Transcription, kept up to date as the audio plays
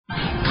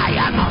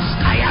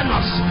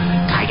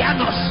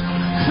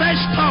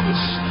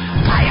tongues.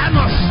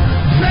 Kayanos.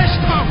 Fresh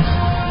tongues.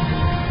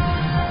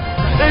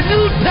 A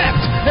new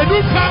depth. A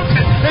new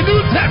fountain. A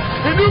new depth.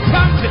 A new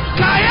fountain.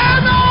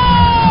 Kayanos.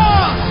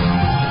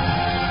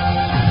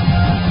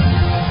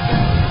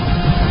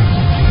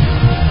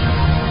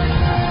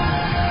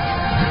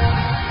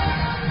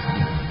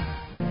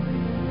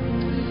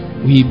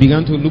 We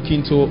began to look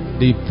into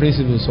the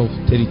principles of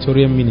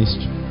territorial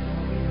ministry.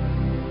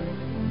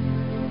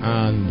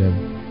 And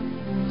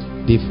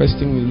the first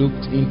thing we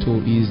looked into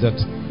is that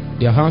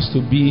there has to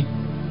be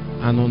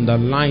an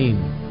underlying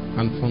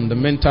and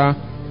fundamental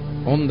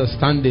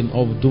understanding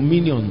of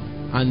dominion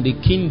and the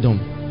kingdom,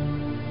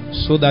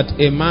 so that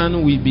a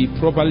man will be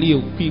properly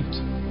equipped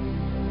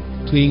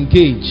to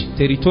engage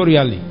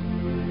territorially.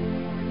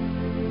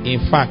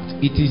 In fact,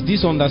 it is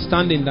this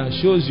understanding that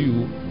shows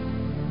you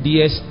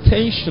the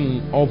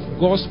extension of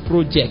God's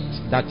project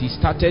that is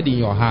started in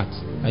your heart.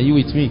 Are you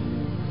with me?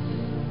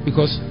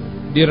 Because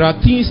there are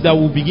things that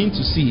we'll begin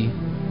to see.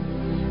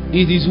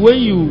 It is when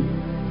you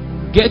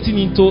get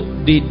into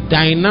the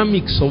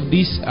dynamics of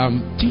this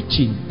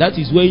teaching,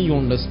 that is when you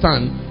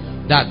understand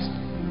that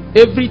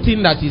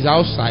everything that is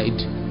outside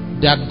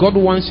that God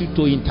wants you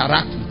to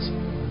interact with,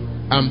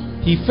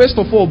 He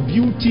first of all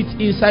built it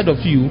inside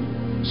of you,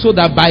 so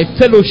that by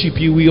fellowship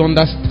you will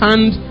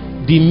understand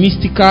the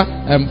mystical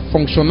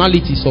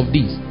functionalities of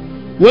this.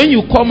 When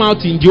you come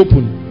out in the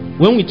open,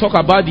 when we talk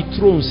about the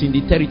thrones in the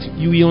territory,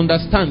 you will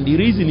understand the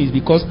reason is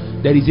because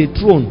there is a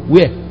throne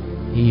where?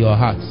 In your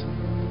heart.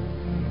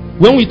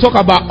 When we talk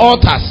about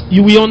altars,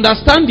 you will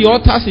understand the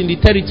altars in the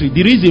territory.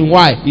 The reason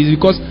why is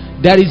because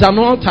there is an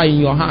altar in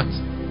your heart.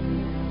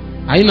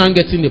 Are you not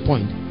getting the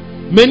point?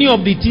 Many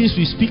of the things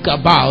we speak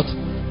about,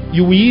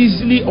 you will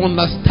easily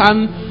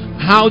understand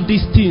how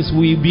these things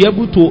will be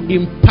able to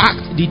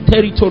impact the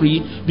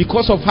territory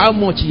because of how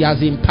much He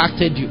has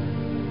impacted you.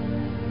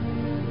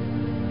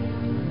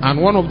 And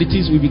one of the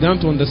things we began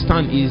to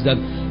understand is that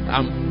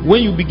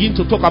when you begin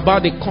to talk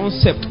about the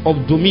concept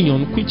of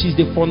dominion, which is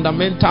the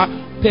fundamental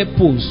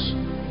purpose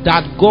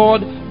that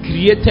God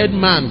created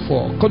man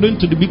for, according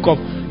to the book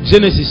of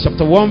Genesis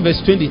chapter 1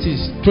 verse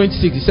 26,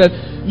 He said,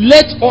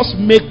 let us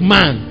make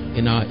man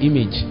in our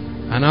image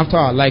and after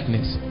our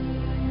likeness.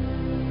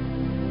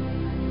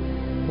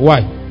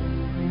 Why?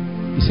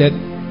 He said,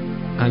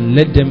 and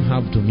let them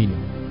have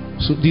dominion.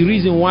 So the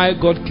reason why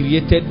God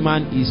created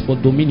man is for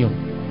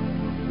dominion.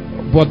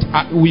 But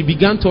we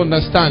began to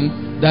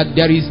understand that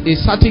there is a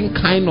certain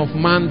kind of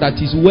man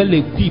that is well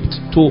equipped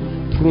to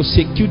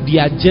prosecute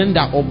the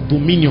agenda of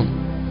dominion.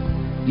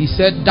 He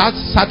said that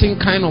certain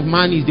kind of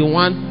man is the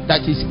one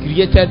that is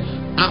created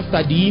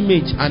after the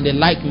image and the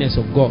likeness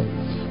of God.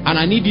 And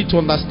I need you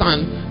to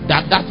understand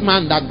that that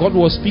man that God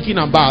was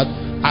speaking about,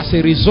 as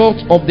a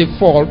result of the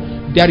fall,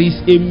 there is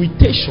a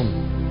mutation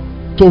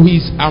to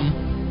his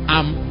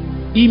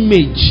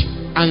image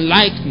and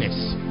likeness.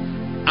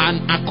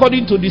 And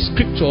according to the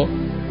scripture,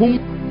 whom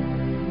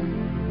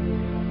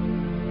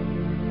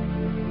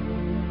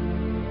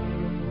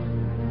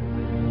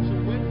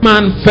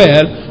man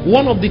fell,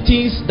 one of the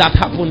things that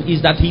happened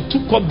is that he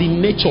took up the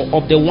nature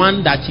of the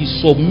one that he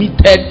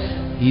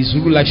submitted his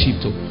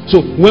rulership to. So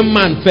when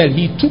man fell,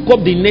 he took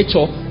up the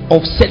nature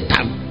of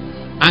Satan.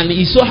 And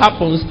it so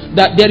happens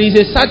that there is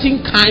a certain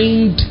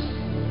kind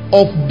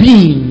of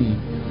being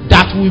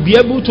that will be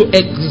able to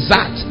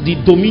exert the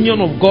dominion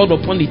of God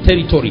upon the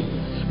territory,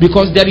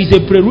 because there is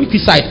a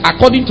prerequisite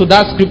according to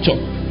that scripture.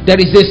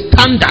 There is a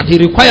standard, a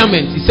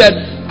requirement. He said,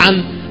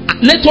 and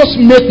let us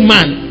make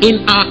man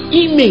in our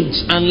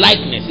image and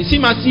likeness. It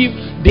seems as if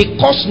the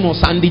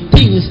cosmos and the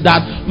things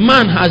that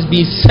man has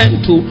been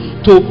sent to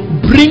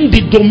bring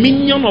the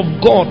dominion of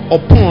God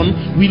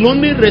upon will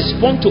only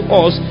respond to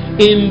us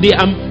in the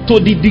to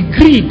the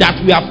degree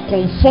that we have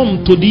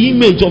conformed to the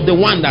image of the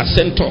one that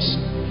sent us.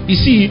 You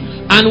see,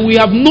 and we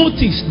have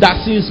noticed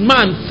that since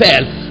man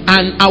fell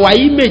and our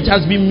image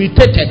has been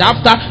mutated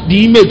after the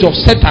image of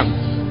Satan,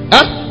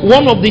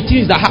 one of the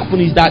things that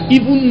happened is that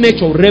even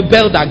nature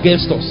rebelled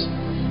against us.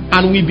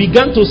 And we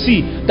began to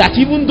see that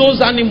even those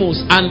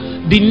animals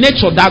and the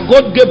nature that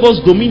God gave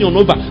us dominion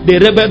over, they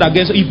rebelled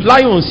against us. If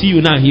lion see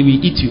you now, he will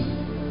eat you.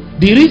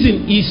 The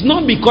reason is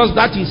not because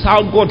that is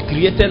how God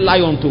created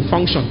lion to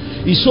function.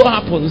 It so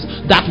happens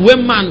that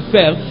when man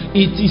fell,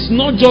 it is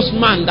not just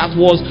man that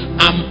was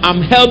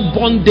held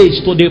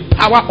bondage to the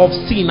power of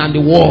sin and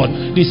the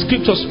world. The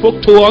scripture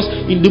spoke to us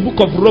in the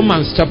book of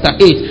Romans chapter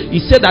 8.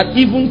 It said that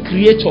even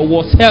creature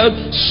was held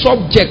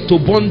subject to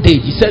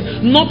bondage. He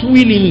said not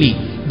willingly,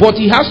 but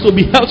he has to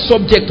be held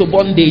subject to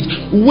bondage,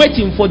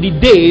 waiting for the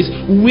days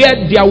where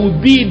there will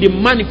be the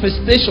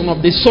manifestation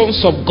of the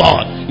sons of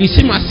God. It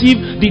seems as if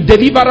the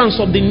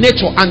deliverance of the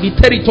nature and the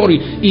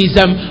territory is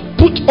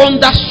put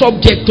under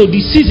subject to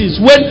the seasons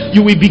when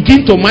you will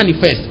begin to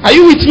manifest. Are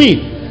you with me?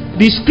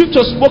 The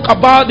scripture spoke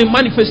about the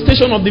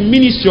manifestation of the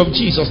ministry of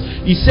Jesus.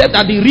 He said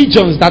that the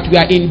regions that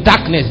were in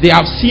darkness, they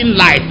have seen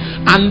light,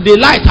 and the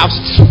light has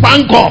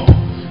sprung up.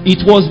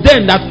 It was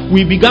then that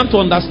we began to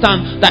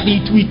understand that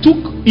it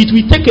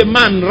will take a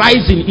man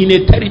rising in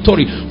a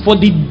territory for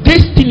the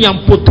destiny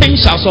and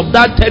potentials of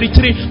that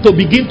territory to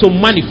begin to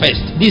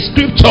manifest. The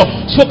scripture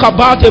spoke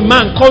about a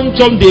man called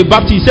John the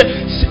Baptist. He said,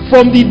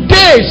 from the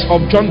days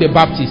of John the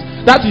Baptist,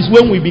 that is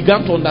when we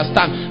began to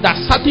understand that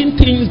certain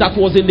things that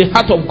was in the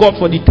heart of God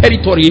for the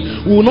territory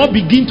will not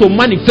begin to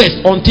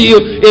manifest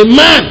until a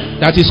man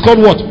that is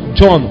called what?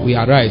 John will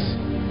arise.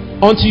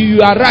 Until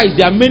you arise,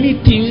 there are many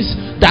things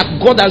that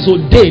God has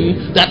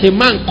ordained that a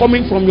man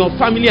coming from your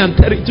family and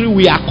territory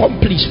will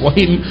accomplish for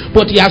him,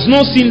 but he has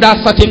not seen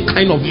that certain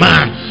kind of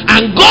man.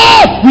 And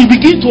God will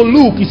begin to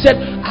look. He said,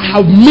 I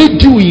have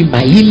made you in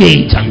my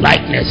image and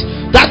likeness.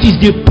 That is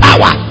the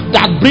power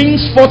that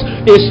brings forth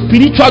a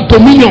spiritual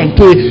dominion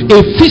to a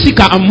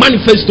physical and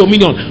manifest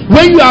dominion.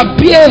 When you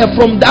appear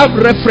from that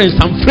reference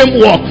and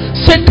framework,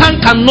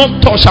 Satan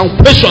cannot touch and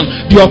question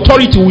the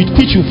authority with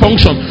which you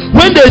function.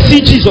 When they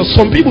see Jesus,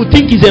 some people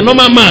think he's a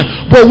normal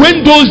man, but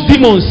when those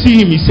demons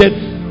see him, he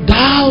said,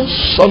 thou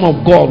son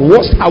of God,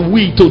 what have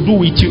we to do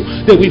with you?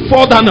 They will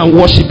fall down and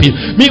worship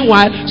him.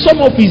 Meanwhile, some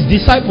of his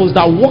disciples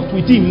that walked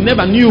with him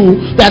never knew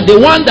that the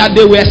one that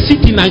they were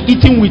sitting and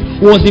eating with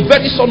was the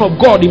very Son of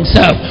God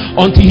himself,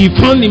 until he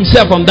found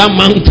himself on that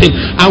mountain.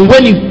 And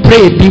when he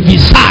prayed, the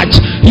visage,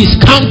 his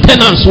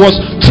countenance was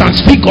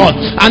transfigured,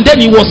 and then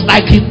he was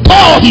like he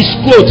tore his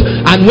clothes,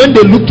 and when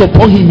they looked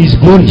upon him, his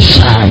glory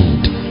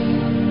shined.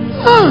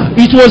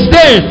 It was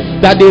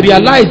then that they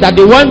realized that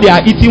the one they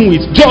are eating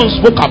with, John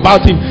spoke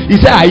about him. He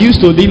said, I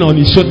used to lean on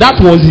his shoulder. That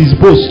was his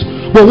boast.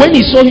 But when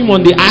he saw him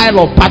on the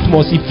Isle of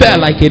Patmos, he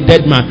felt like a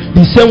dead man.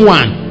 The same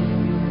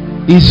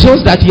one. It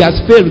shows that he has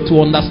failed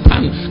to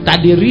understand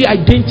that the real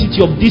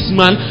identity of this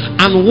man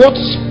and what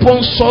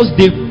sponsors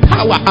the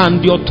power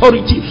and the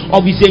authority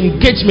of his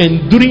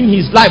engagement during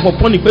his life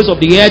upon the face of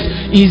the earth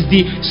is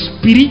the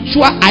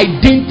spiritual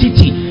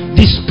identity,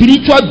 the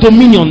spiritual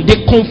dominion,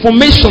 the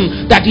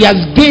confirmation that he has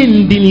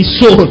gained in his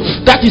soul.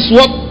 That is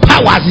what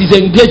powers his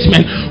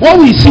engagement. What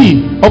we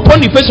see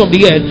upon the face of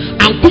the earth,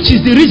 and which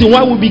is the reason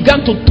why we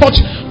began to touch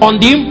on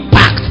the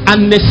impact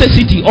and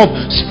necessity of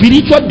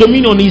spiritual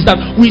dominion, is that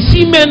we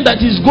see men that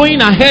is going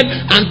ahead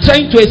and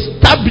trying to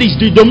establish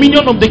the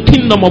dominion of the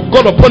kingdom of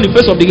God upon the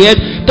face of the earth,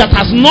 that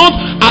has not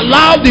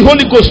allowed the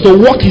Holy Ghost to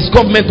work his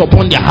government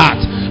upon their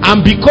heart.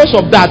 And because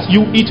of that,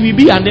 it will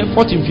be an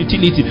effort in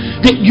futility.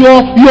 Your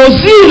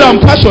zeal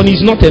and passion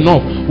is not enough.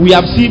 We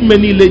have seen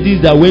many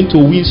ladies that went to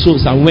win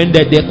souls, and when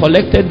they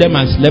collected them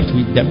and slept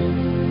with them.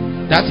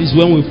 That is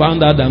when we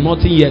found out that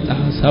nothing yet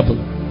has happened.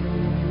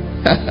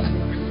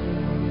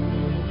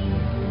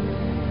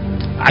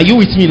 Are you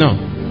with me now?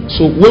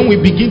 So when we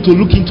begin to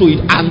look into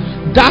it, and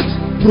that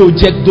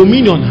project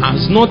dominion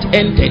has not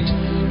entered.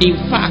 In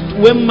fact,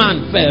 when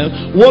man fell,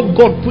 what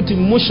God put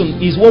in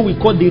motion is what we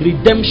call the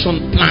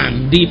redemption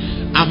plan. The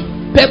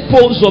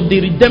purpose of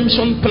the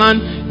redemption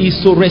plan is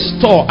to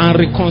restore and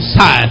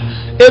reconcile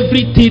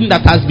everything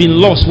that has been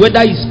lost,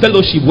 whether it's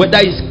fellowship, whether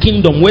it's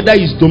kingdom, whether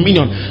it's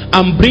dominion,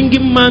 and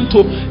bringing man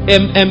to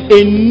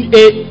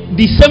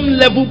the same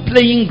level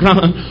playing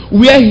ground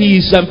where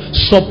he is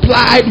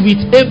supplied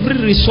with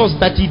every resource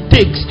that he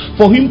takes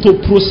for him to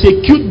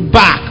prosecute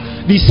back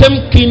the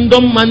same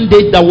kingdom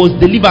mandate that was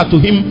delivered to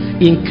him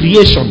in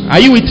creation.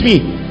 Are you with me?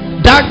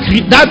 That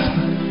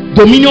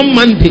dominion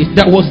mandate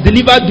that was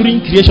delivered during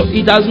creation,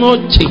 it has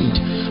not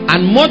changed.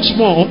 And much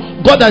more,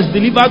 God has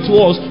delivered to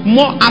us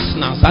more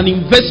arsenals and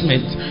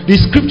investments. The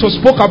scripture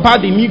spoke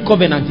about the new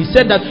covenant. He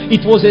said that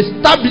it was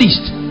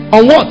established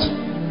on what?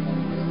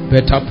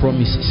 Better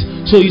promises.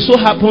 So it so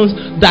happens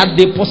that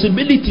the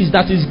possibilities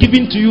that is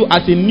given to you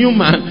as a new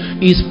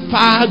man is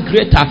far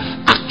greater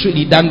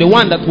actually than the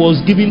one that was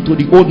given to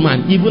the old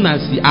man, even as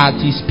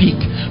he speak.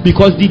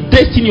 Because the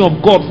destiny of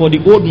God for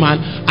the old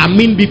man,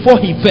 before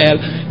he fell,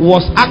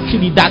 was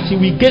actually that he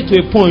will get to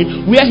a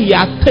point where he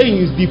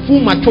attains the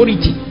full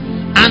maturity.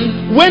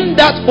 And when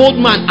that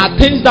old man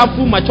attains that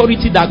full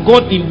maturity that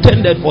God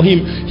intended for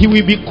him, he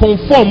will be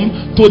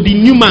conformed to the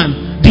new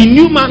man. The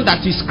new man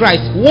that is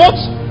Christ. What?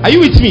 Are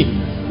you with me?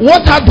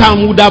 What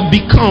Adam would have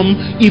become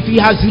if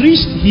he has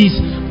reached his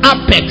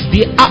apex,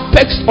 the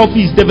apex of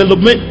his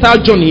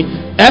developmental journey,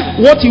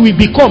 what he will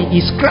become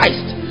is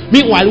Christ.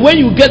 Meanwhile,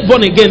 when you get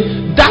born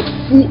again, that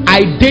full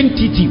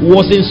identity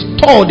was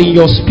installed in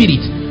your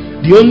spirit.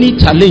 The only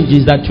challenge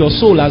is that your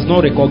soul has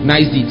not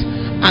recognized it.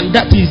 And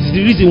that is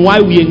the reason why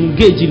we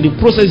engage in the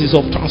processes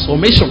of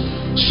transformation,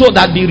 so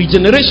that the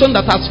regeneration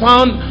that has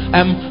found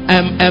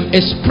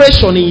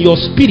expression in your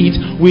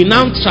spirit will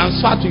now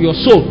transfer to your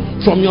soul,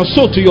 from your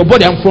soul to your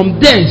body, and from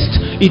thence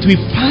it will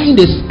find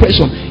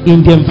expression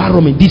in the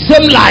environment. The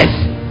same life.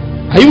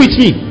 Are you with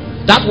me?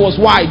 That was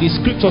why the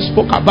scripture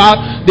spoke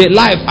about the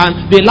life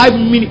and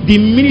the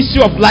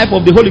ministry of life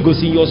of the Holy Ghost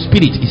in your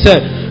spirit. He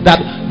said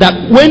that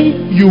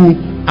when you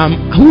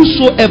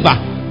whosoever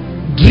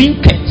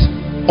drinketh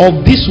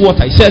of this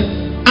water, he said,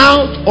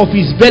 out of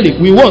his belly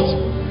we what?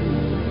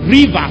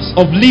 Rivers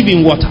of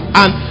living water.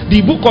 And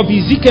the book of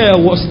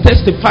Ezekiel was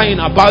testifying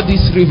about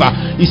this river.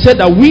 He said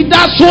that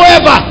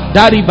whithersoever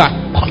that river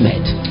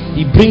cometh,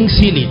 He brings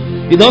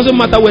healing. It doesn't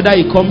matter whether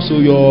He comes to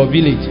your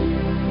village.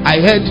 I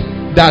heard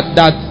that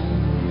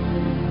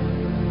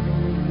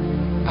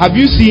have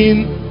you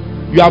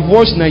have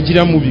watched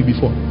Nigerian movie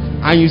before,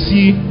 and you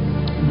see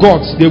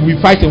gods, they will be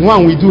fighting.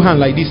 One will do hand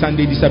like this and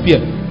they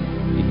disappear.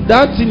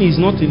 That thing is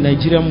not a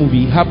Nigerian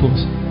movie. It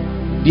happens.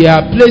 There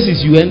are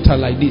places you enter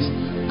like this,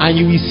 and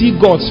you will see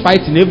gods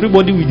fighting.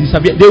 Everybody will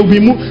disappear. They will be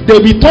they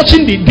will be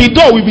touching the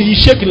door will be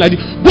shaking like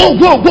this. Go,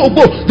 go, go,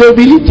 go. They will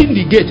be hitting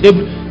the gate.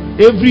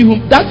 Every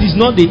home. That is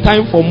not the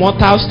time for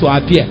mortals to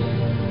appear.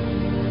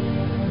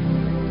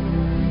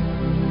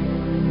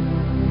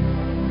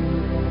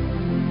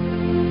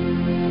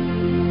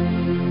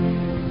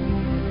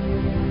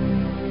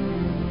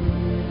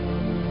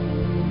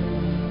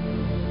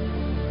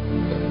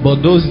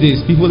 But those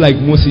days, people like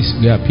Moses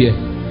will appear.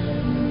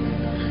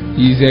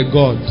 He is a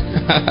god.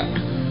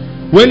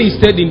 When he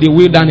stayed in the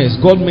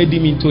wilderness, God made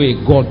him into a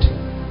god.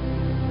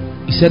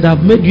 He said,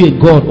 I've made you a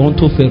god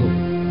unto Pharaoh.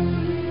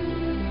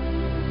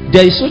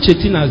 There is such a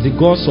thing as the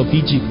gods of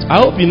Egypt. I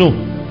hope you know.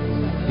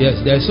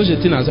 Yes, there is such a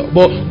thing as.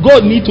 But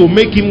God need to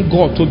make him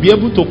God to be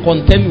able to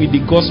contend with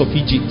the gods of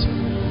Egypt.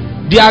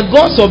 They are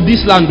gods of this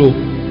land, though.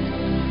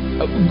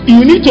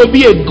 You need to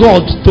be a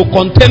god to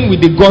contend with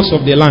the gods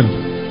of the land.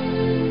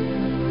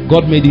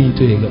 God made him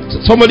into a god.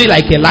 Somebody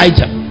like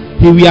Elijah,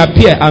 he will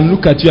appear and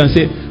look at you and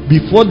say,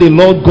 before the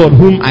Lord God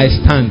whom I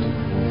stand.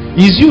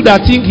 Is you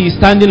that think he is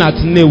standing at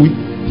Newi?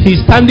 He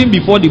is standing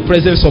before the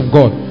presence of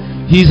God.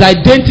 His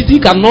identity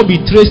cannot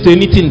be traced to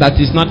anything that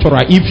is natural.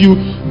 If you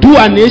do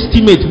an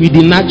estimate with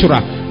the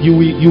natural, you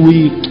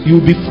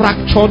will be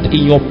fractured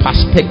in your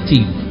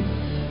perspective.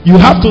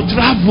 You have to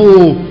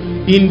travel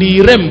in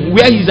the realm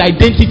where his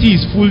identity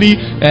is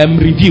fully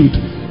revealed.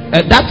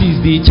 That is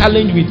the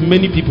challenge with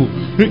many people.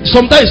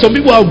 Sometimes some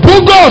people are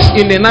bogus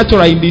in the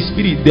natural, in the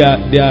spirit they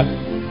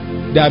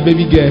are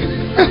baby girl.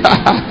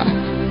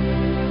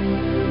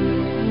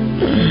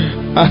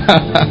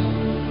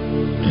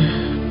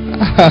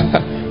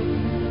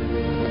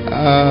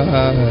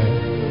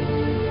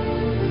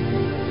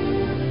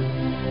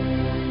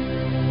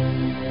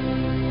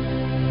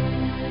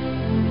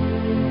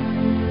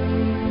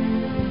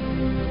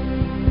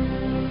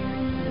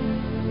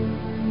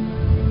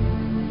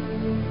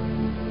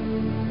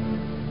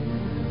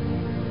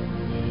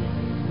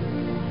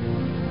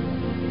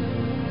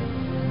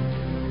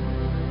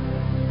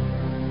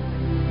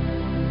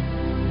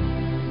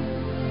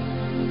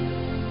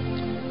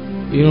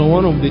 You know,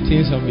 one of the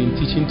things I've been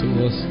teaching to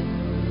us,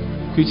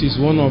 which is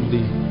one of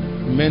the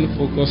main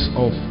focus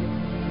of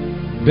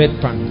bed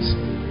pants,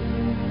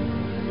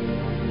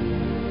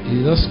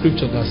 is a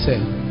scripture that said,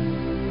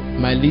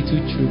 my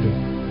little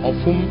children, of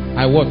whom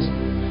I what?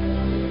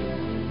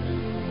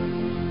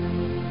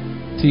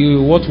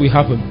 Till what will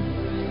happen?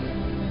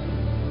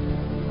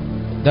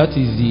 That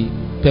is the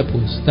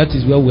purpose. That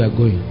is where we are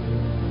going.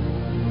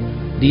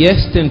 The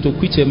extent to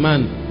which a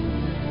man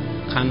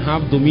can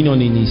have dominion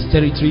in his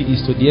territory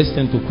is to the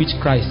extent to which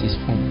Christ is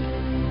formed.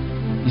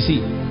 You see,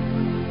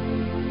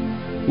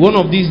 one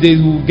of these days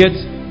we will get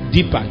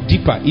deeper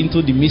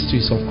into the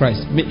mysteries of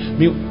Christ.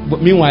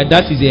 Meanwhile,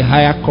 that is a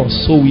higher course,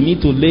 so we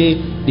need to lay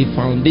the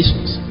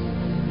foundations.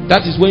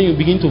 That is when you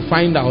begin to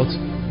find out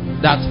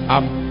that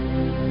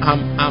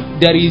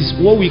there is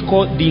what we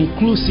call the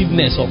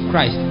inclusiveness of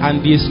Christ and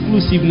the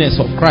exclusiveness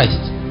of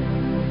Christ.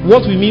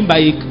 What we mean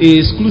by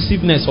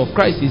exclusiveness of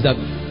Christ is that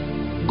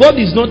God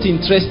is not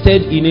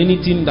interested in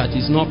anything that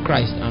is not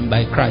Christ and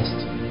by Christ.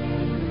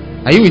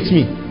 Are you with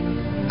me?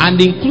 And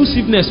the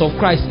inclusiveness of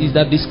Christ is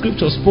that the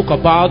scripture spoke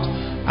about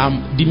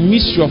the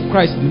mystery of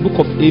Christ in the book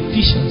of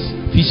Ephesians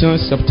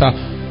chapter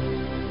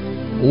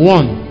 1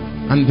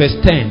 and verse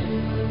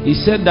 10. He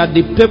said that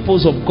the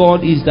purpose of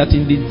God is that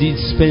in the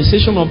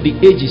dispensation of the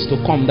ages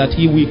to come, that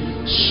he will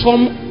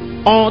sum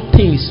all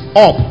things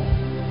up.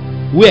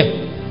 Where?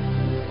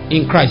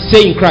 In Christ.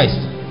 Say in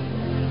Christ.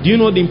 Do you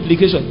know the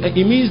implication? It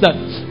means that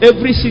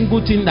every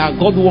single thing that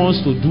God wants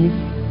to do,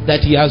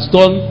 that he has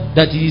done,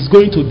 that he is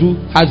going to do,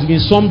 has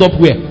been summed up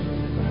where?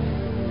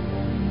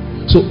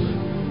 So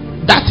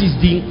that is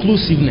the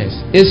inclusiveness.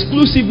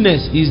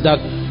 Exclusiveness is that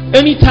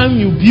anytime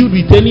you build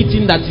with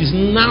anything that is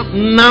now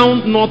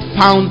not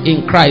found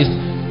in Christ,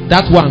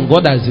 that one,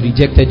 God has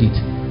rejected it.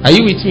 Are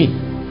you with me?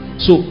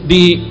 So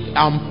the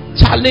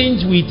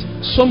challenge with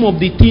some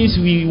of the things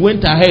we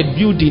went ahead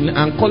building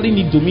and calling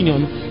it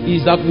dominion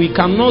is that we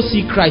cannot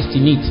see Christ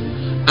in it.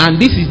 And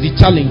this is the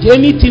challenge.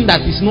 Anything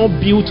that is not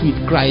built with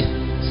Christ,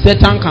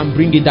 Satan can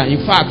bring it down.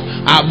 In fact,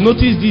 I have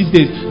noticed these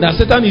days that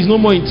Satan is no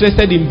more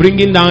interested in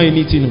bringing down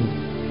anything.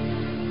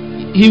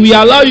 He will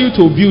allow you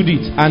to build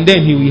it and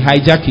then he will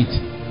hijack it.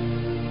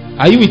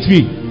 Are you with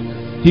me?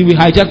 He will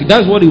hijack it.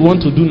 That's what he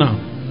wants to do now.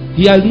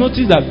 He has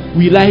noticed that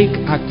we like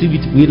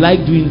activity, we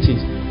like doing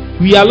things.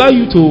 We allow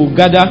you to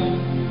gather.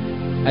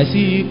 I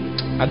see,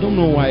 I don't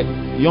know why,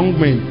 young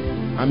men,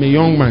 I'm a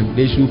young man,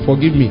 they should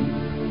forgive me.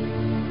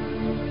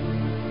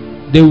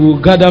 They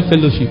will gather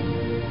fellowship,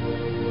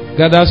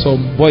 gather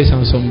some boys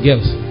and some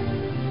girls,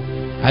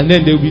 and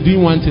then they will be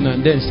doing one thing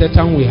and then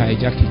Satan will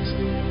hijack it.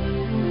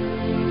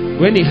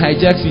 When he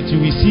hijacks it, you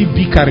will see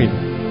bickering.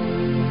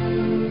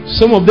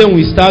 Some of them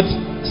will start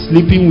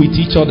sleeping with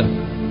each other.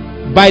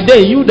 By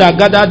then, you that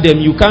gathered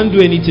them, you can't do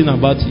anything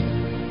about it.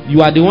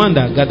 You are the one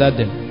that gathered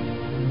them.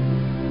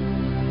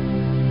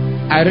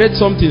 I read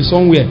something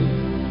somewhere.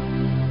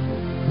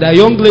 The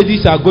young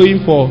ladies are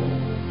going for,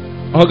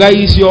 Oga,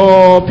 is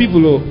your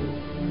people,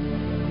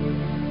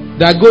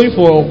 they are going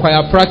for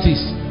choir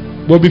practice.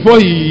 But before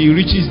he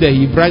reaches there,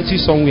 he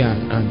branches somewhere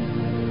and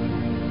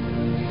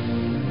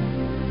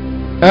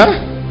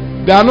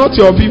they are not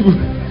your people.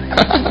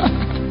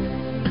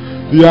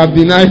 You have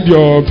denied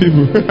your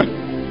people.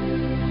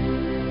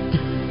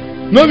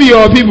 Maybe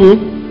your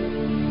people,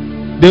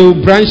 they will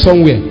branch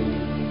somewhere.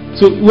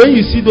 So when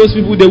you see those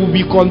people, they will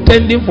be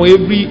contending for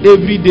every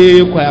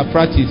day choir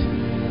practice.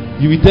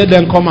 You will tell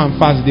them, come and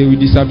fast, they will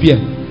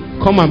disappear.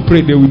 Come and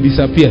pray, they will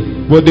disappear.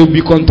 But they will be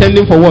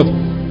contending for what?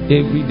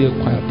 Every day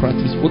choir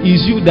practice. But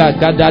it's you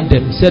that gathered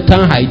them.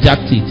 Satan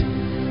hijacked it.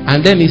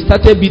 And then he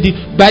started building.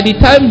 By the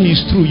time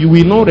he's through, you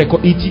will not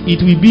record it. It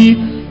will be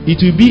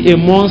a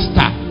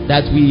monster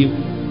that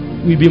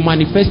will be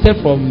manifested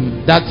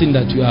from that thing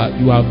that you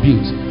have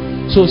built.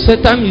 So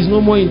Satan is no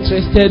more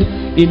interested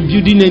in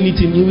building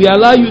anything. He will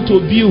allow you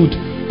to build,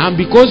 and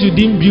because you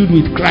didn't build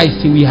with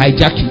Christ, he will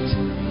hijack it.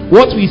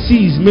 What we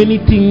see is many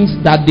things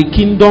that the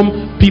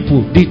kingdom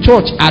people, the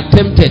church,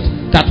 attempted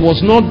that was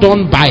not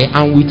done by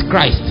and with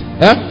Christ,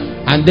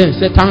 and then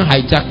Satan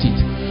hijacked it.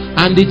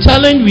 And the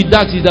challenge with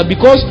that is that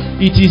because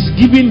it is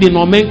given the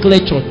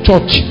nomenclature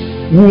church,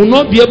 we will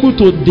not be able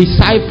to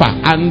decipher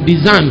and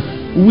discern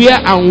where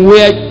and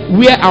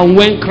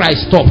when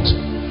Christ stopped.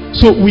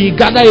 So we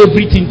gather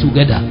everything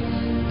together,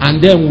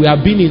 and then we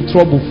have been in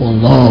trouble for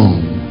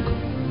long.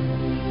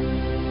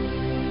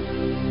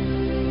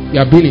 We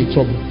have been in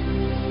trouble.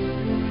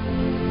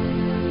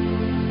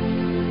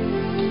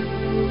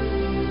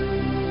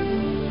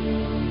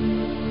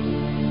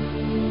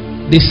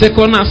 The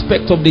second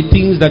aspect of the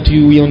things that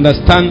you will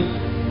understand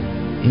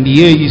in the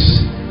year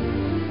is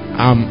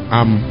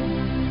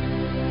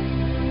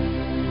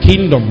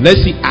kingdom.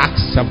 Let's see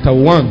Acts chapter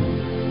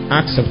 1.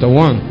 Acts chapter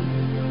 1.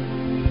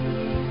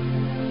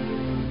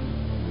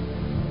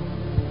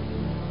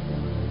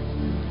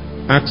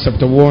 Acts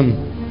chapter 1.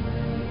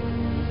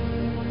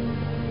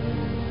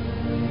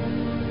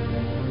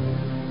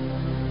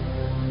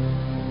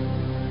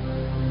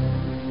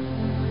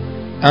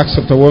 Acts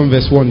chapter 1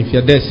 verse 1. If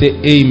you're there, say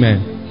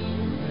amen.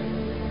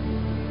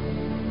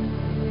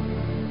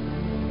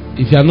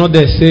 If you are not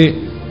there, say,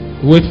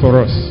 wait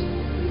for us.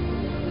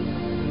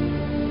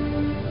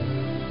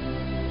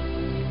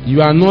 You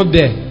are not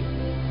there,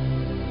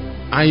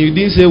 and you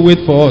didn't say, wait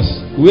for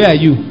us. Where are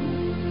you?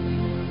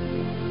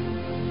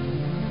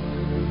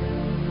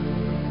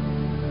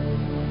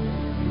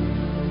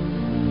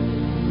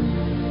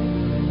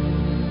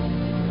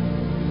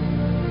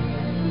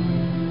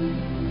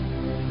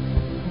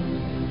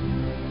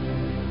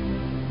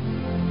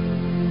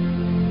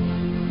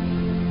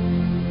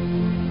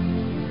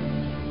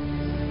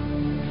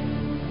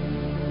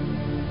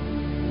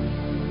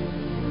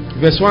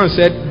 Verse 1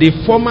 said, the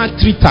former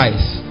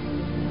treatise.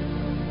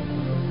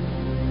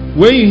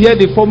 When you hear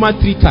the former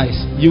treatise,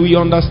 you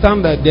will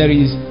understand that there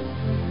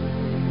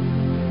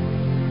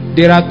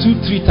are two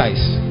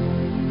treatises,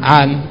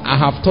 and I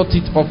have taught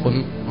it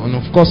often. And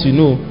of course, you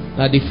know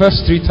that the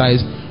first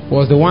treatise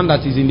was the one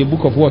that is in the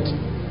book of what?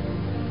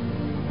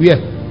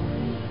 Where?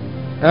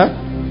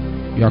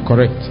 You are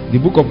correct. The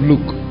book of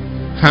Luke.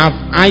 Have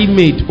I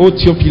made, O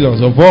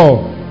Theophilus, of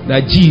all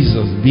that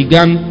Jesus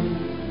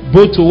began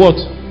both to what?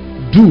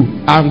 Do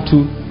and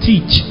to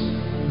teach.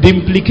 The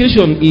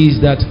implication is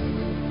that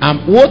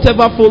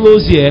whatever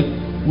follows here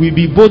will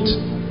be both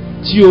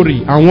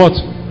theory and what?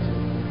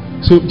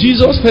 So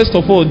Jesus first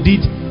of all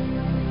did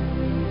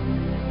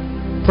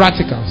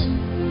practicals,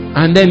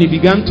 and then he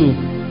began to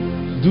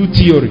do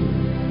theory.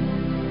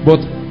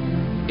 But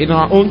in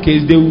our own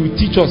case, they will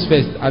teach us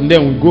first, and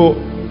then we go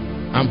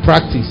and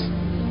practice.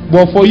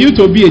 But for you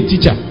to be a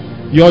teacher,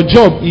 your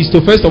job is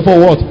to first of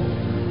all what?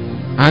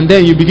 And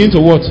then you begin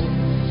to what?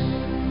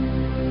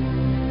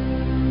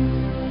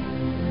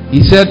 He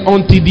said,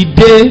 until the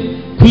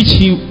day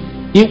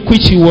in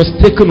which he was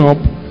taken up,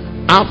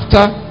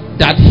 after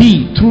that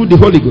he, through the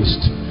Holy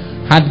Ghost,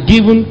 had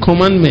given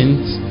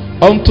commandments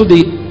unto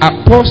the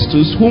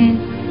apostles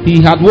whom he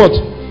had what?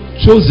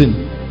 Chosen,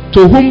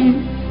 to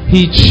whom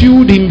he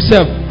shewed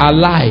himself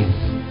alive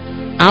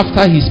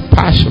after his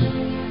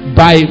passion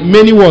by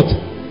many what?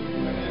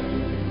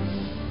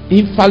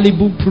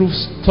 Infallible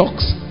proofs,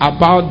 talks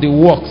about the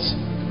works.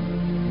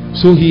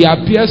 So he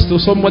appears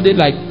to somebody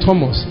like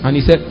Thomas, and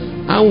he said,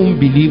 I won't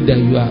believe that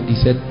you are. He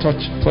said,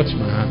 touch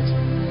my heart.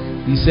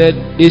 He said,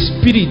 a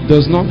spirit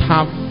does not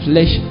have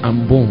flesh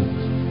and bone.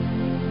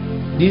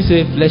 He didn't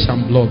say flesh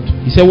and blood.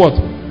 He said what?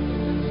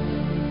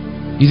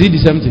 Is it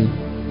the same thing?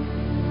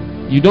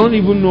 You don't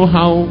even know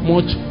how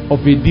much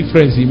of a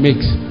difference it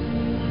makes.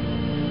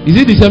 Is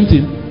it the same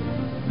thing?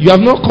 You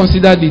have not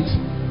considered it.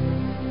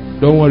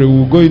 Don't worry,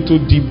 we'll go into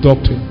deep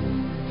doctrine.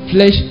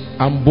 Flesh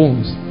and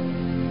bones.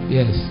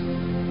 Yes.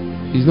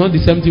 It's not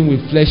the same thing with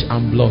flesh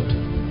and blood.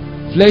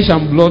 Flesh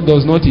and blood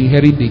does not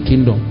inherit the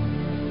kingdom.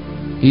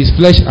 It's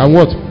flesh and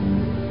what?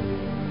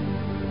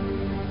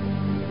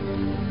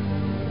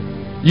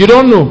 You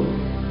don't know.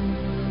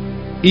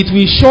 It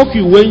will shock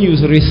you when you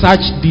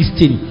research this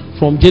thing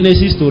from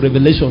Genesis to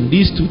Revelation.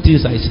 These two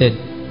things I said.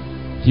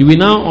 You will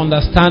now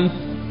understand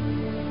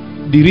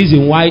the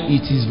reason why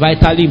it is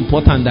vitally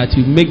important that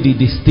you make the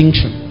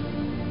distinction.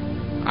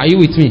 Are you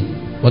with me?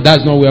 But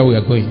that's not where we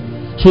are going.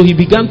 So he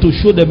began to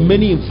show them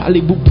many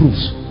infallible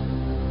proofs.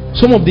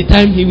 Some of the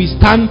time he will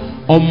stand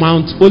on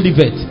Mount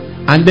Olivet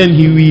and then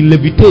he will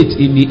levitate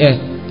in the air.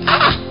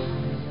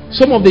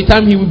 Some of the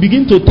time he will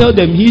begin to tell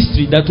them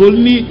history that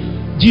only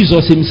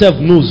Jesus himself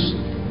knows.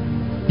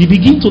 He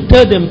begin to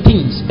tell them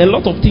things, a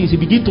lot of things. He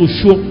begin to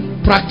show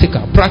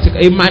practical.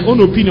 In my own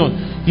opinion,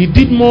 he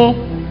did more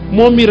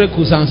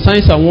miracles and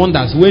signs and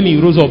wonders when he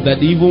rose up than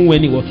even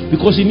when he was,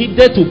 because he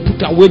needed to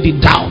put away the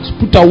doubts,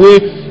 put away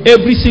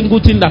every single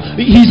thing that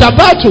he's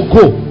about to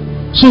go.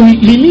 So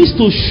he needs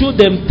to show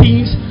them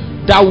things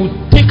that will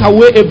take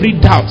away every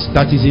doubt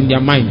that is in their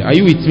mind. Are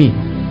you with me?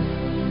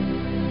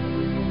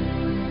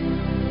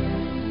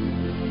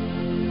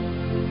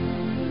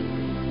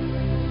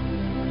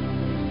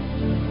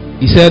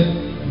 He said,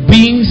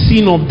 being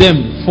seen of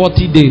them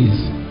 40 days.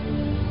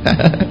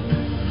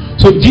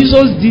 So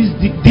Jesus,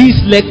 this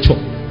lecture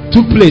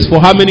took place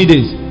for how many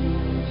days?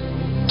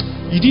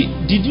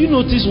 Did you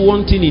notice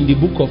one thing in the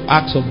book of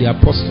Acts of the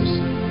Apostles?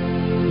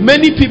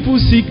 Many people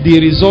seek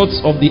the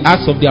results of the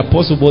Acts of the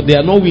Apostles, but they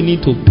are not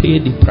willing to pay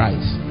the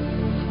price.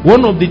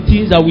 One of the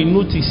things that we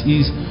notice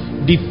is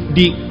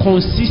the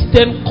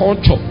consistent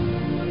culture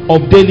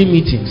of daily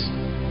meetings.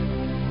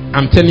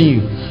 I'm telling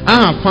you,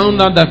 I have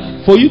found out that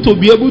for you to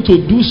be able to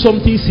do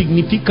something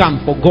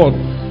significant for God,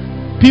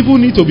 people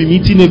need to be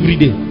meeting every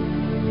day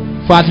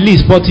for at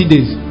least 40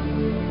 days.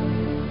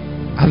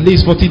 At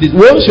least 40 days.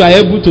 Once you are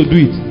able to do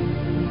it,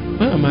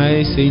 why am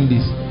I saying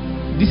this?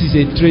 This is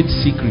a trade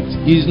secret.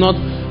 It's not.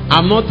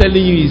 I'm not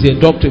telling you it's a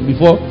doctrine.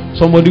 Before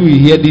somebody will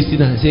hear this thing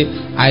and say,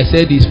 I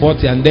said it's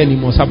 40 and then it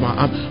must happen.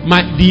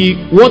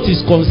 What is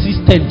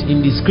consistent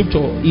in the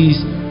scripture is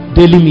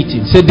daily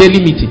meeting. Say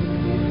daily meeting.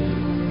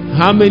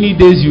 How many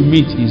days you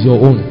meet is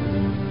your own.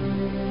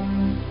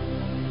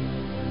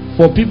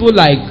 For people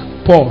like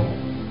Paul,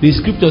 the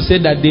scripture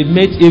said that they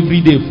met every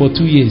day for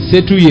 2 years.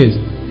 Say 2 years.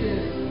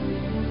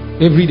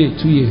 Every day,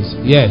 2 years.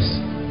 Yes.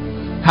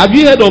 Have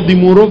you heard of the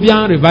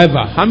Moravian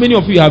revival? How many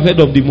of you have heard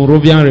of the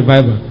Moravian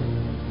revival?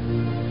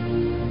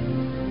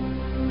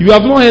 You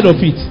have not heard of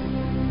it.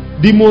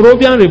 The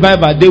Moravian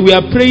revival, they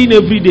were praying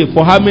every day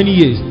for how many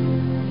years?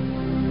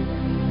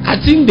 I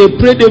think they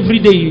prayed every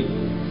day.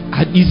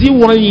 Is it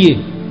 1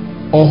 year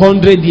or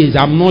 100 years?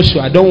 I'm not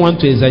sure. I don't want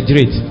to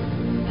exaggerate.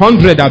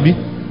 100, Abi.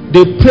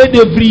 They prayed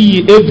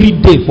every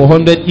day for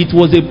 100. It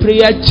was a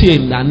prayer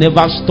chain that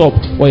never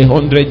stopped for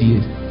 100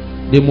 years.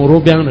 The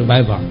Moravian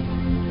revival.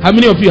 How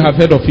many of you have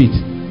heard of it?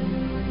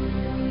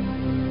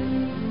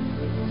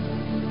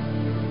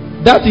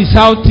 That is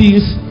how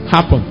things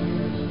happen.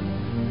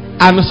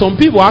 And some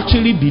people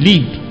actually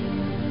believed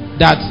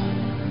that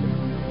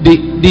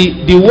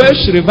the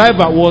Welsh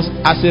revival was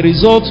as a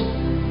result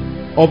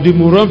of the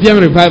Moravian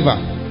revival.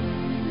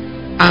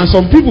 And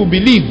some people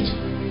believed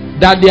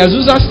that the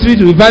Azusa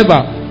Street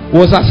revival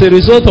was as a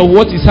result of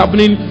what is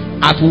happening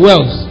at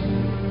Wales.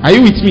 Are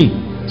you with me?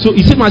 So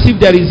it seems as if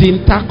there is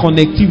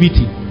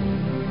interconnectivity.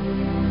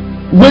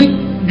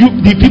 When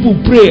the people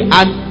pray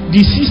and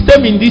the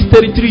system in this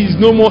territory is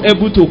no more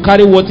able to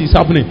carry what is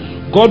happening,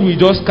 God will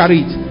just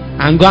carry it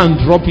and go and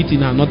drop it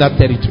in another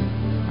territory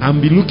and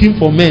be looking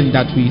for men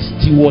that will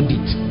steward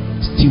it.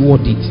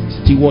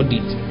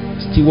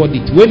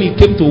 When it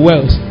came to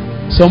Wales,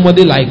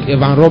 somebody like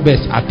Evan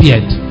Roberts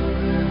appeared.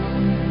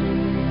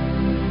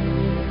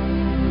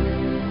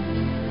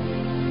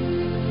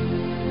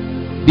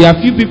 There are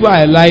few people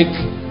I like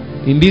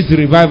in this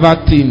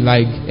revival team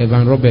like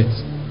Evan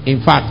Roberts.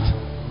 In fact,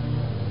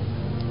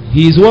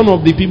 he is one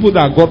of the people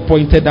that God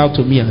pointed out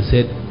to me and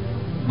said,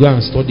 go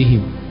and study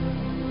him.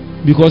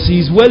 Because he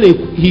is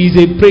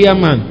a prayer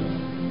man.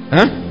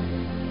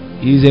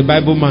 He is a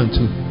Bible man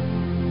too.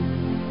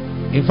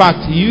 In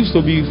fact, he used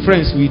to be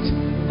friends with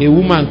a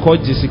woman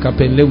called Jessica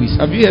Penn Lewis.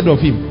 Have you heard of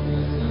him?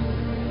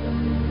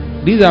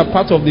 These are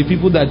part of the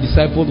people that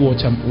discipled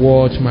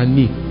Watchman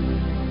Nee.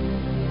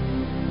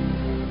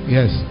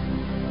 Yes.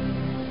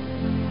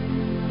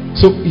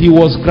 So he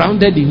was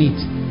grounded in it.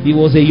 He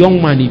was a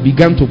young man. He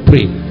began to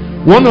pray.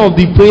 One of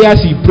the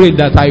prayers he prayed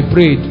that I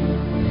prayed.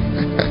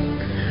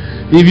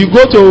 If you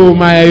go to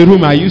my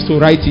room, I used to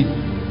write it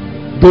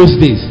those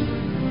days.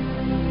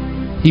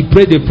 He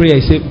prayed a prayer.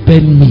 He said,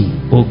 bend me,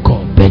 oh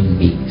God, bend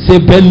me. Say,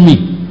 bend me.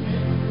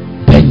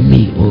 Bend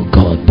me, oh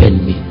God,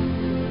 bend me.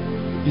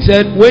 He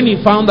said, when he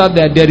found out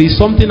that there is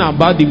something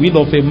about the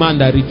will of a man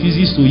that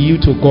refuses to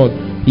yield to God,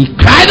 he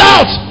cried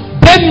out,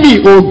 bend me,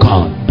 oh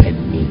God,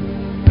 bend me,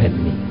 bend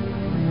me.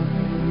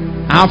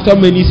 After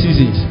many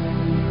seasons,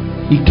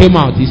 he came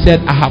out. He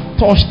said, I have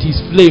touched his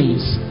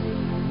flames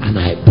and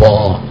I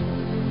bore.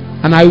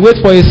 And I wait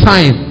for a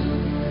sign.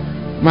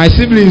 My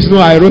siblings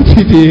know I wrote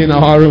it in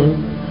our room.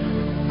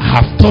 I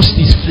have touched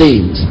his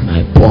flames and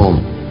I burn.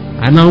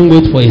 I now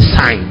wait for a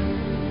sign.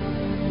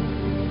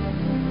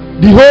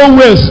 The whole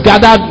Wales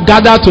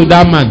gathered to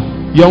that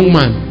man, young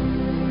man.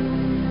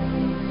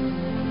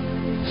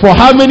 For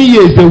how many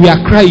years they were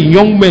crying,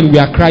 young men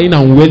were crying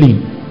and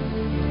wailing.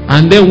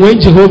 And then when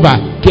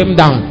Jehovah came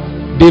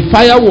down, the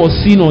fire was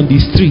seen on the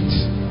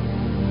streets.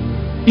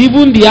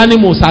 Even the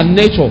animals and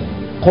nature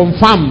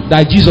confirmed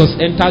that Jesus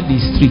entered the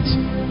streets.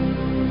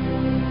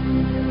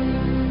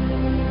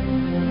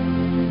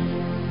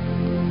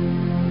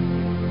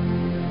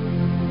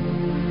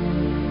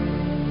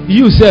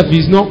 You yourself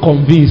is not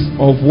convinced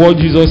of what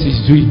Jesus is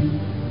doing.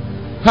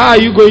 How are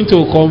you going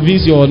to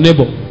convince your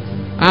neighbor?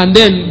 And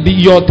then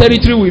your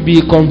territory will be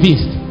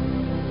convinced.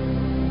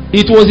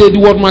 It was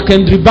Edward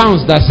McHenry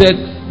Bounds that said,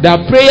 the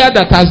prayer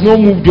that has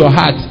not moved your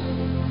heart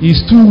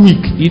is too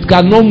weak. It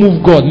cannot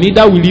move God,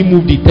 neither will it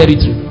move the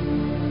territory.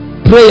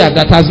 Prayer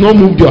that has not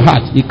moved your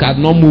heart, it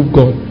cannot move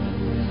God.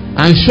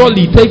 And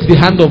surely it takes the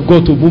hand of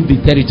God to move the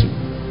territory.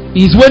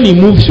 It's when he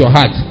moves your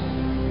heart,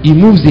 he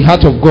moves the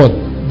heart of God,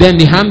 then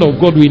the hand of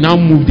God will now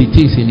move the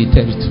things in the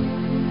territory.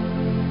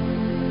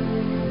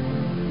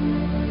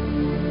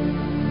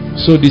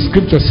 So the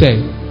scripture said,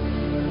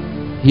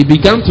 he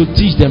began to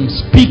teach them,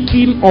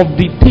 speaking of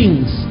the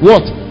things,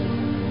 what?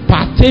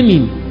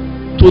 Pertaining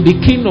to the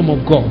kingdom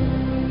of God.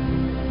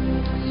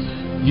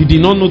 You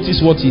did not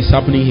notice what is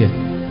happening here.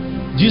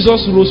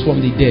 Jesus rose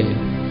from the dead,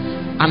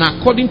 and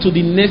according to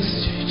the next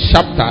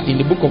chapter in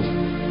the book of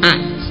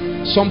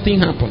Acts, something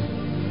happened.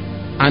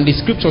 And the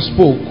scripture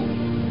spoke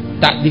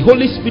that the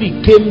Holy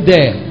Spirit came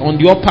there on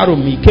the upper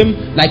room. He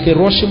came like a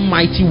rushing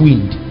mighty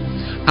wind.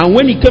 And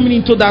when he came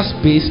into that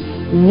space,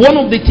 one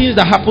of the things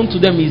that happened to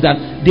them is that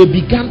they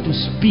began to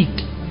speak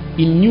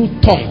in new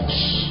tongues.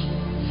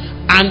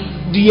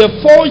 And the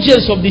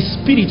effulgence of the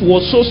Spirit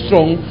was so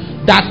strong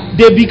that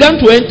they began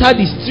to enter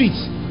the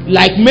streets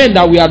like men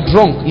that were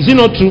drunk. Is it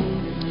not true?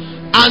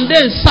 And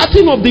then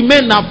certain of the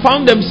men that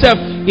found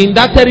themselves in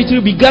that territory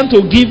began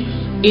to give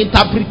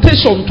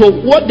interpretation to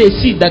what they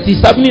see that is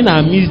happening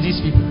amidst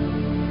these people.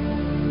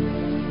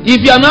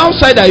 If you are an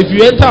outsider, if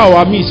you enter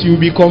our midst, you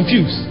will be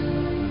confused.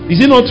 Is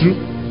it not true?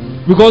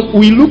 Because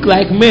we look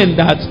like men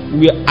that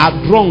we are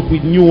drunk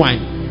with new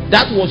wine.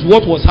 That was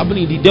what was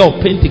happening in the day of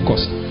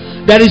Pentecost.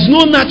 There is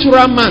no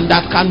natural man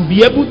that can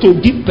be able to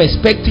give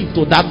perspective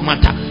to that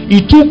matter.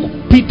 It took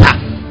Peter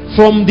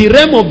from the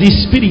realm of the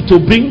Spirit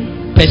to bring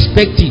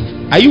perspective.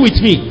 Are you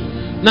with me?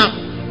 Now,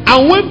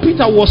 and when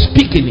Peter was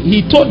speaking,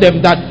 he told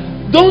them that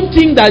don't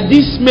think that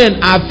these men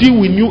are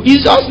filled with new.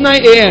 It's just 9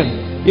 a.m.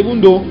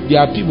 Even though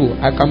there are people,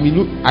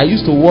 I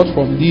used to watch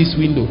from this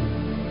window.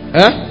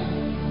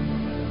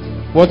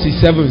 What is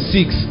 7,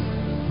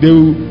 6?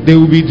 They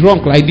will be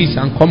drunk like this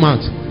and come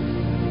out.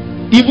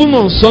 Even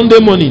on Sunday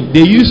morning,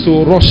 they used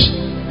to rush.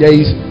 There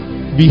is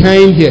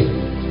behind here.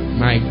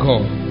 My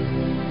God.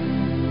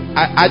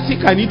 I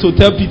think I need to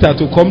tell Peter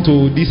to come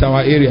to this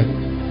our area.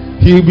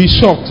 He will be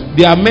shocked.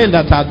 There are men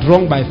that are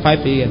drunk by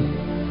 5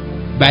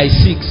 a.m. by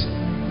 6.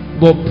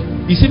 But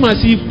it seems as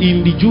if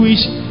in the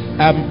Jewish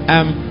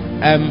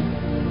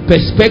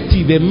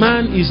perspective, a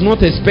man is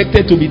not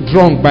expected to be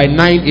drunk by 9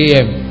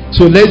 a.m.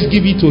 So let's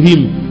give it to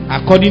him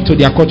according to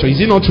their culture.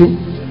 Is it not true?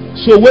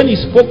 So when he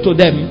spoke to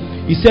them,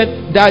 he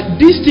said that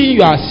this thing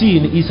you are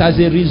seeing is as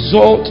a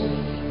result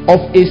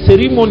of a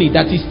ceremony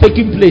that is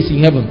taking place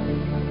in heaven.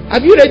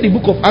 Have you read the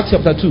book of Acts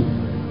chapter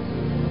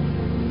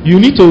 2? You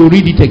need to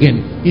read it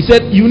again. He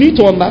said you need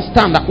to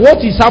understand that what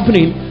is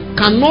happening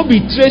cannot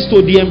be traced to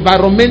the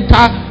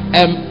environmental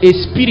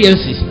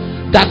experiences.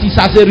 That is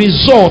as a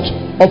result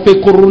of a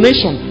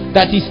coronation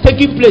that is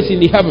taking place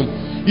in the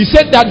heaven. He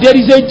said that there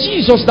is a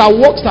Jesus that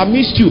walks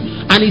amidst you,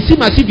 and it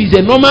seems as if he's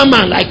a normal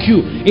man like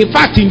you. In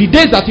fact, in the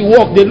days that he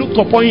walked, they looked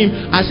upon him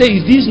and said,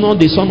 is this not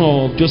the son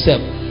of Joseph?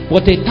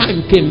 But a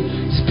time came,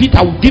 Peter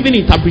giving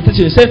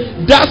interpretation, he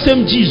said, that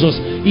same Jesus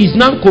is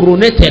now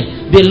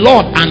coronated, the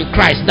Lord and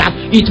Christ. That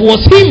it was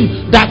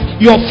him that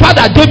your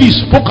father David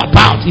spoke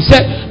about. He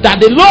said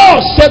that the Lord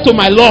said to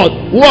my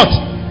Lord, what?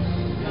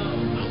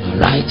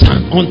 Right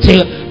hand,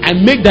 until I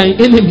make thy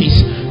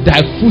enemies thy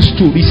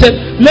footstool. He said,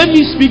 let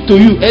me speak to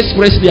you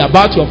expressly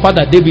about your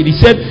father David. He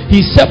said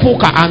his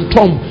sepulchre and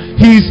tomb,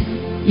 his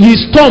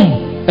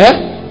tomb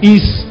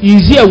is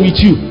here with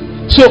you.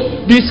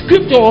 So the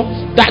scripture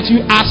that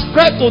you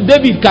ascribe to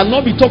David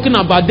cannot be talking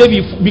about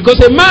David,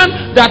 because a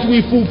man that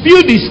will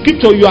fulfill the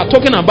scripture you are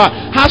talking about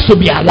has to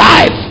be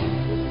alive.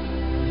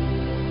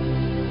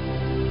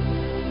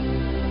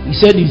 He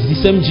said it's the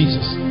same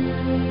Jesus.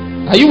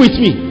 Are you with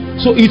me?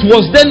 So it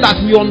was then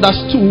that we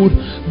understood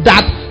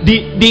that the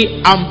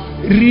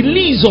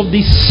release of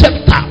the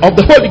scepter of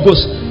the Holy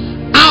Ghost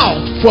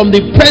out from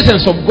the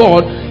presence of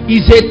God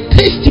is a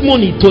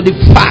testimony to the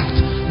fact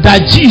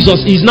that Jesus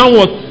is now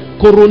what?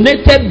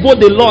 Coronated both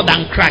the Lord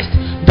and Christ.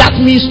 That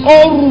means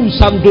all rules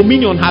and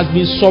dominion has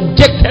been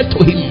subjected to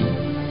him.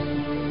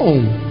 Oh,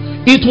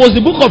 it was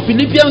the book of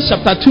Philippians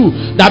chapter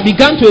 2 that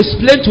began to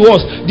explain to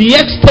us the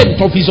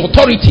extent of his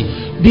authority.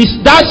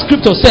 That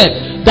scripture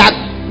said that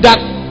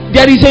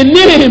there is a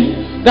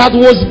name that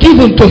was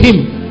given to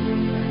him.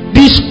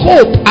 The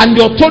scope and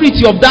the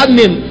authority of that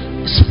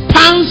name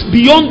spans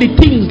beyond the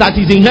things that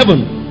is in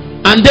heaven,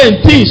 and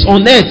then things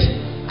on earth,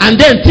 and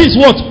then things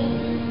what?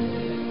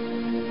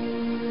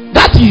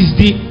 That is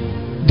the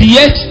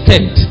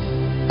extent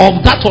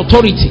of that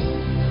authority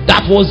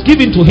that was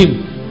given to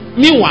him.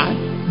 Meanwhile,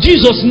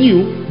 Jesus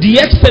knew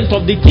the extent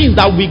of the things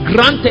that will be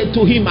granted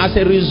to him as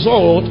a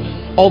result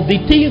of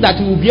the things that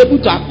he will be able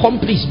to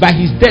accomplish by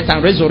his death and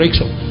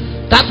resurrection.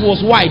 That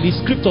was why the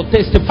scripture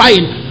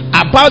testifying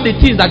about the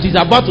things that is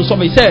about to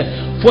suffer. He said,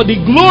 for the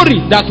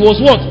glory that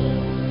was what?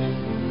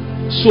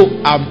 So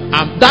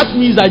that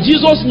means that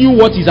Jesus knew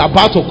what is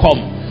about to come.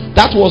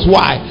 That was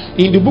why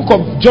in the book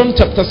of John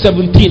chapter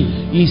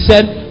 17, he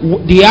said,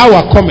 the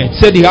hour cometh.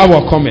 Say the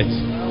hour cometh.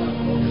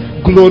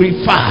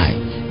 Glorify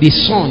the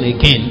Son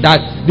again,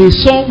 that the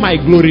Son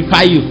might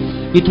glorify you.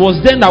 It was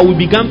then that we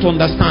began to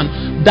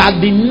understand that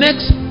the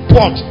next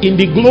part in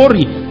the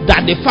glory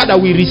that the Father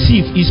will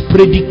receive is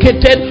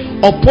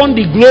predicated upon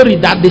the glory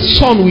that the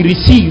Son will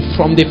receive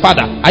from the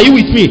Father. Are you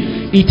with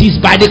me? It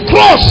is by the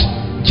cross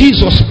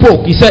Jesus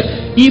spoke. He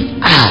said, if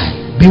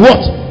I be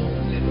what?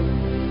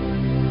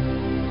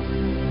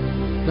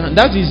 Now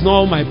that is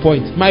not my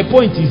point. My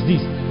point is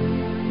this: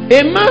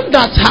 a man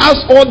that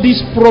has all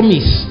this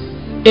promise,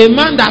 a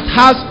man that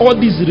has all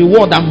this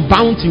reward and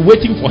bounty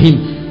waiting for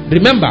him.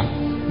 Remember,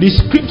 the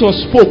scripture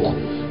spoke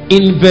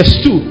in verse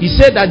 2. He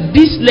said that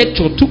this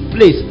lecture took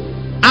place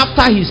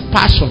after his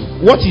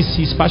passion. What is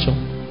his passion?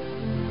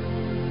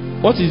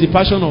 What is the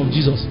passion of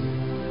Jesus?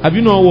 Have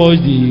you not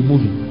watched the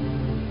movie?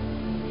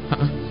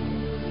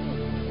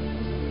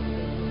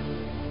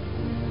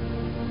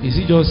 Is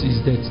it just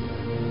his death?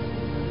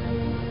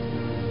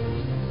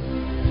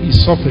 He's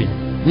suffering.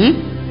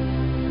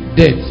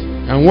 Death.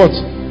 And what?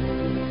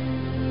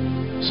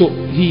 So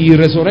he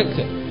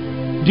resurrected.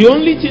 The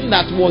only thing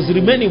that was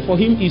remaining for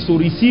him is to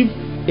receive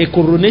a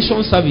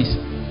coronation service.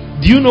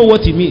 Do you know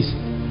what it means?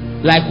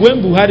 Like when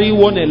Buhari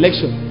won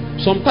election,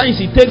 sometimes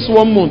it takes 1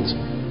 month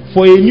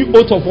for a new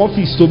oath of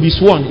office to be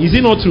sworn. Is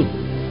it not true?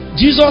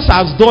 Jesus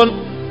has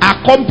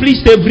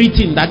accomplished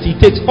everything that he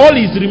takes. All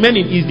is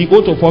remaining is the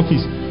oath of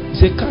office. He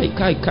said, Kai.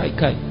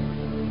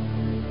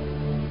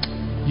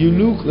 You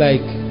look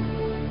like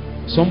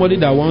somebody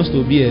that wants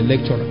to be a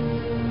lecturer.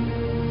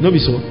 No be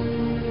so?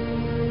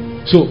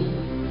 So,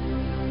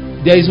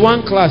 there is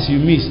one class you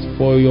missed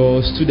for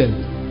your student.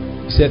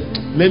 He said,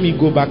 let me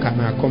go back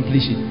and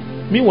accomplish it.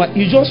 Meanwhile,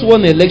 you just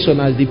won an election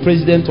as the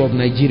president of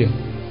Nigeria.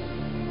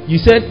 You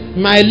said,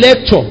 my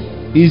lecture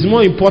is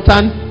more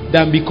important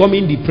than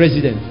becoming the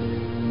president.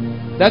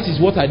 That is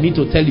what I need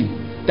to tell you.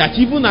 That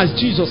even as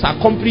Jesus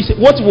accomplished,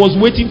 what was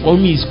waiting for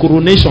me is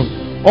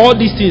coronation. All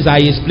these things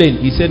I explained.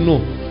 He said, no,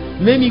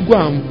 let me go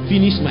and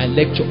finish my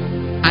lecture.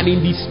 And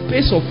in the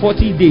space of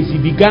 40 days, he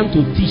began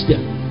to teach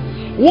them.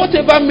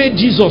 Whatever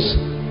made Jesus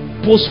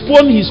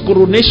postpone his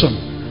coronation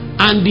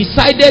and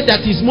decided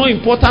that it's more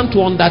important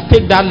to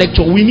undertake that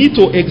lecture, we need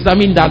to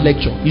examine that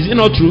lecture. Is it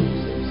not true?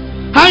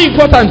 How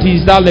important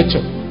is that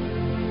lecture?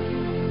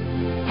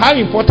 How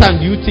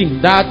important do you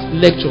think that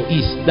lecture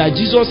is? That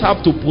Jesus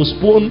have to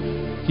postpone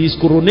his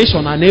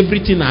coronation and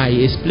everything I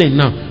explained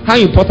now.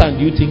 How important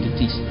do you think it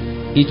is?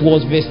 It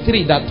was verse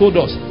 3 that told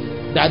us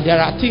that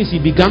there are things he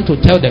began to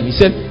tell them. He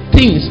said,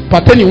 things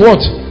pertaining what?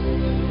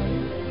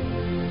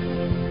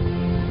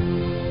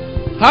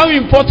 How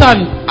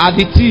important are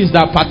the things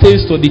that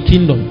pertains to the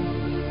kingdom?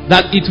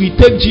 That it will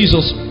take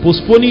Jesus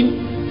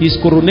postponing his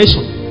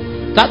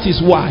coronation. That is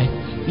why,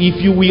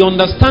 if you will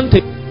understand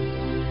it,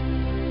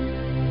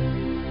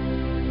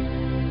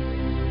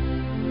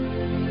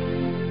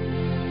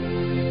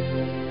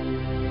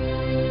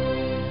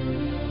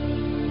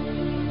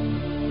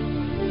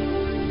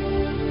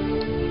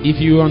 if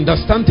you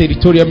understand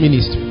territorial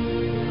ministry,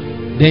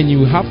 then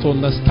you have to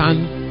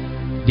understand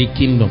the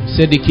kingdom.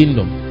 Say the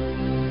kingdom.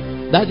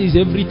 That is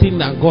everything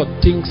that God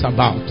thinks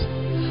about.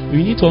 You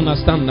need to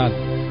understand that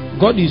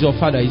God is your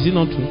father. Is it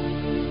not true?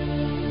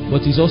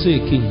 But he's also a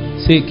king.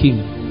 Say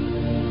king.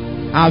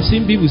 I've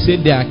seen people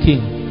say they are king.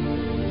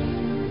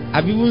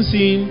 I've even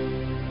seen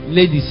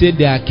ladies say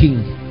they are king.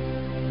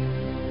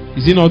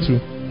 Is it not true?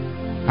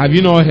 Have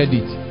you not heard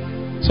it?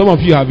 Some of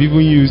you have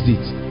even used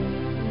it.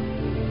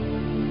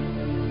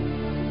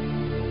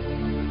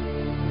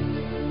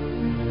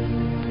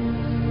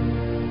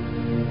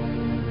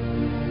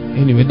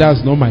 Anyway, that's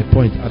not my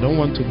point. I don't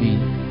want to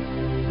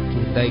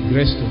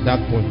digress to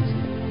that point.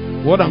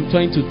 What I'm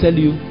trying to tell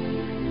you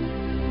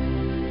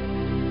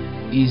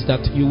is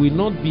that you will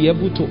not be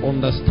able to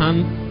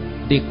understand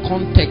the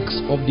context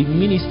of the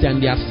ministry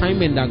and the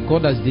assignment that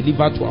God has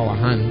delivered to our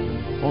hand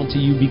until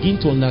you begin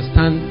to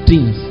understand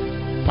things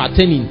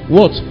pertaining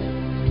what?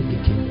 To the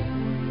kingdom.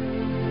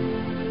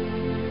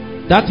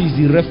 That is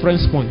the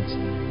reference point.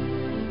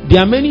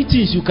 There are many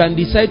things you can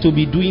decide to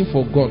be doing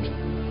for God.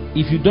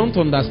 If you don't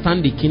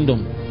understand the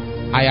kingdom,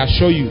 I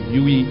assure you,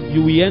 you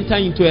will enter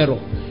into error.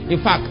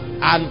 In fact,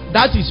 and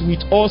that is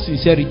with all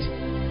sincerity.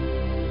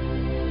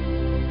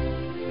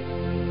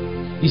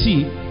 You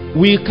see,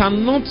 we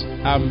cannot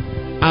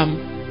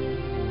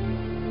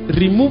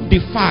remove the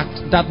fact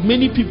that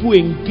many people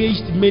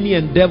engaged many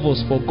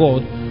endeavors for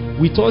God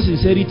with all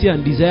sincerity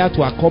and desire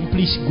to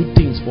accomplish good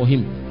things for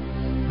Him.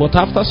 But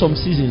after some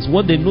seasons,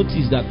 what they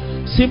noticed that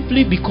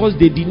simply because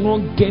they did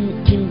not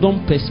gain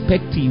kingdom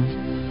perspective,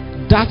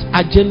 that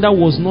agenda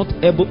was not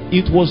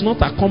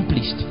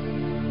accomplished.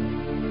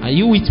 Are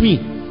you with me?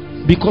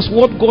 Because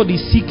what God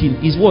is seeking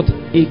is what?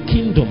 A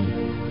kingdom.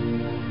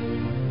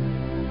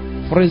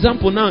 For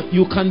example, now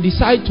you can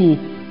decide to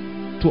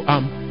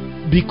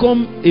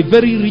become a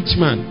very rich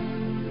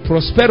man,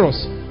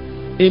 prosperous.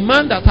 A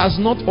man that has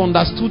not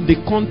understood the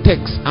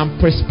context and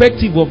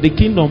perspective of the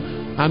kingdom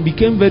and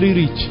became very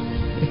rich.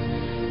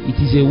 It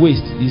is a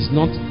waste.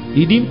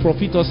 It didn't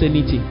profit us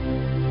anything.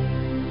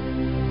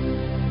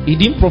 It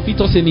didn't profit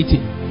us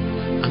anything.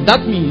 And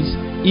that means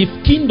if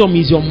kingdom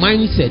is your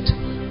mindset,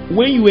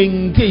 when you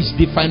engage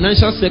the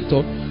financial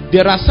sector,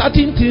 there are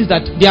certain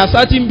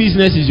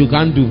businesses you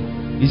can't do.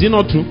 Is it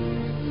not true?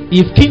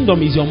 If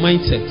kingdom is your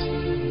mindset,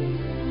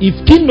 if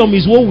kingdom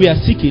is what we are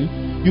seeking,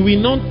 you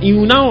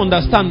will now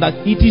understand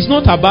that it is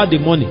not about the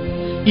money.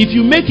 If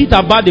you make it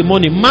about the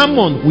money,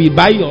 mammon will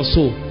buy your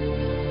soul.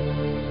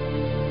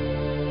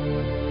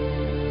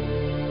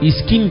 Is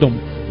kingdom.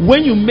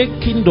 When you make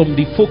kingdom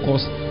the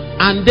focus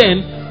and then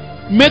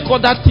make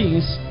other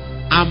things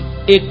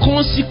a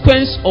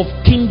consequence of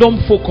kingdom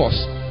focus,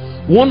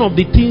 one of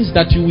the things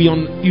that you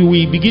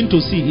will begin to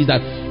see is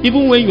that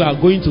even when you are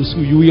going to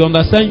school, you will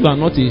understand you are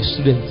not a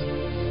student.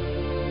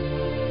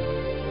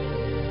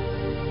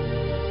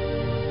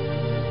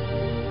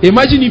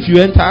 Imagine if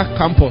you enter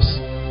campus.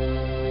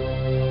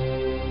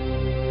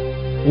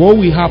 What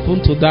will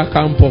happen to that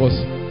campus?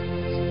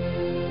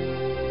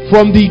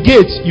 From the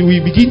gate, you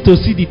will begin to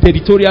see the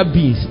territorial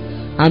beings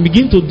and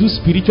begin to do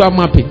spiritual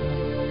mapping.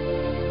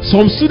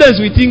 Some students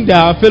will think they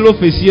are fellow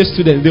first year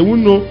students. They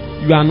won't know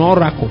you are an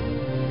oracle.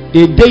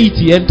 A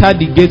deity entered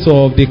the gates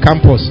of the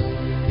campus.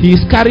 He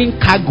is carrying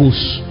cargoes.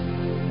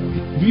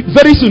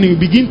 Very soon he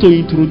will begin to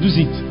introduce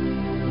it.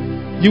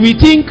 You will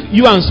think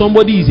you and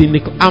somebody is in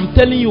the... I'm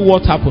telling you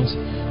what happens.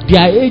 They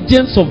are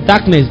agents of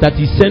darkness that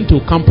is sent to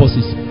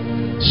campuses.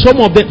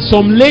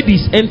 Some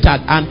ladies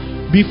entered, and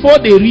before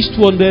they reach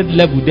 200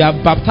 level, they have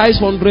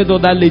baptized 100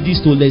 other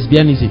ladies to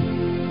lesbianism.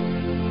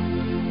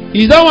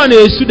 Is that one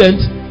a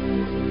student?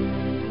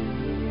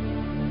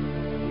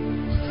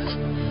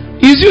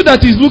 Is you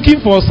that is looking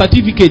for a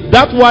certificate?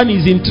 That one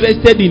is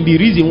interested in the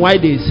reason why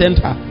they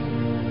sent her.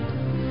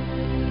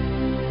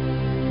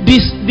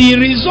 The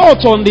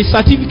result on the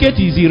certificate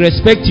is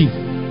irrespective.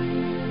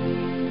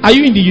 Are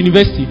you in the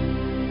university?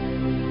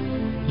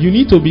 You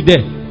need to be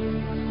there.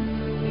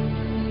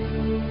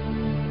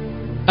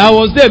 I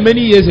was there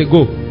many years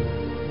ago.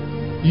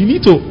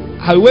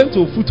 I went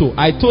to Futo.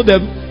 I told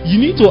them, you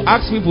need to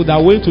ask people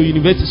that went to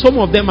university. Some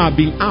of them have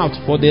been out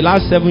for the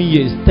last 7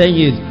 years, 10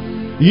 years.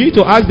 You need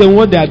to ask them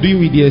what they are doing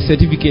with their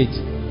certificate.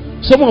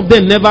 Some of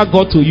them never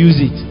got to use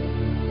it.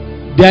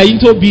 They are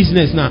into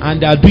business now and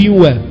they are doing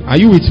well. Are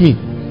you with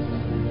me?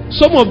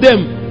 Some of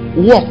them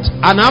worked,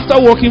 and after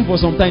working for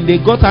some time, they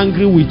got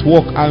angry with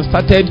work and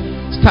started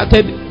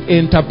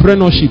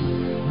entrepreneurship.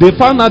 They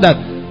found out that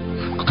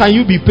can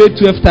you be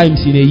paid 12 times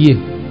in a year?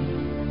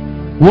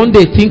 One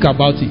day, think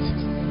about it.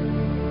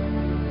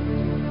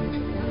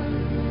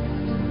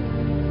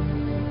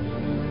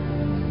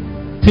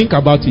 Think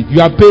about it.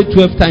 You are paid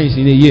 12 times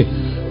in a year,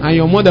 and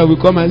your mother will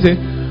come and say,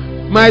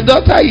 my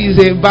daughter is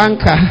a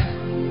banker.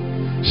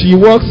 She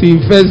works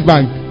in First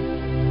Bank,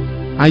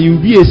 and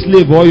you'll be a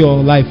slave all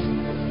your life.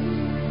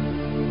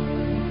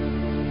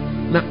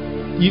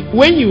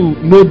 When you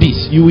know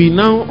this, you will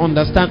now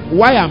understand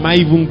why am I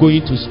even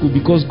going to school?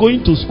 Because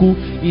going to school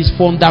is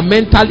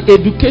fundamental.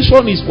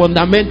 Education is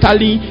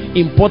fundamentally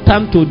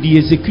important to the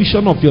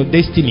execution of your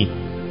destiny.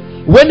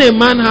 When a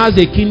man has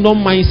a kingdom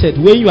mindset,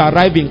 when you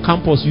arrive in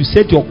campus, you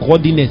set your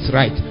coordinates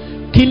right.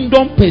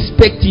 Kingdom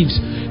perspectives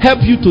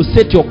help you to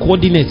set your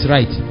coordinates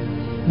right.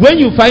 When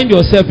you find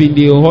yourself in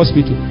the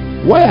hospital,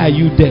 why are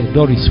you there,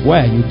 Doris?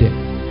 Why are you there?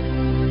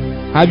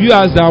 Have you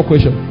asked that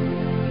question?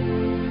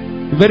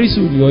 Very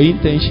soon your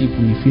internship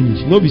will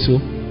finish. No be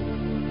so?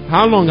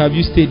 How long have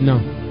you stayed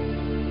now?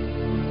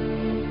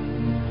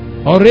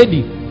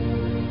 Already?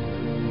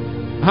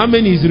 How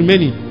many is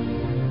remaining?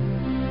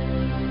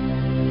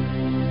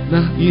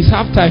 Now it's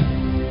half time.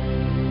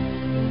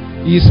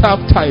 It's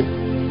half time.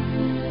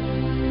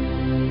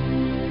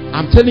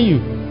 I'm telling you,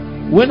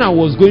 when I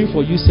was going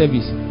for youth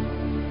service,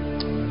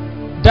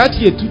 that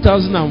year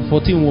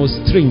 2014 was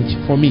strange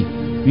for me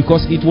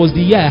because it was the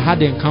year I had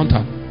the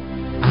encounter.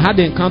 I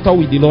had an encounter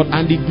with the Lord,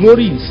 and the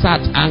glory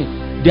sat,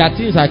 and there are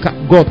things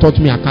God taught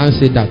me. I can't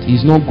say that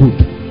it's not good,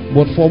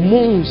 but for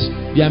months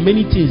there are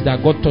many things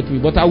that God taught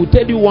me. But I will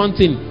tell you one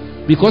thing,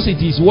 because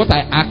it is what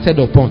I acted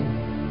upon.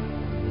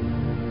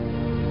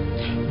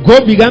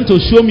 God began to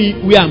show me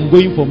where I'm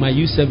going for my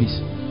youth service.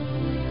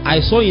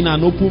 I saw in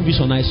an open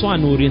vision, I saw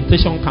an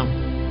orientation camp.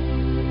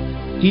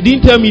 He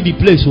didn't tell me the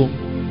place,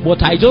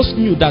 but I just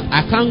knew that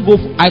I can't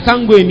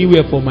go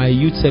anywhere for my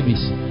youth service.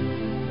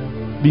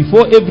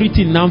 Before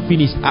everything now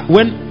finished,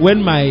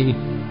 when my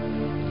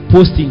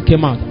posting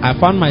came out, I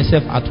found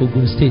myself at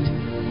Ogun State.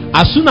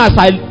 As soon as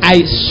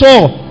I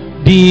saw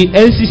the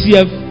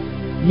NCCF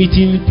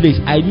meeting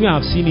place, I knew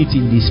I've seen it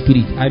in the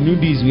spirit. I knew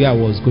this is where I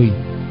was going.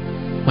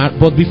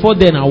 But before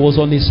then, I was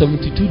on a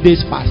 72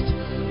 days fast,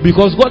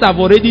 because God have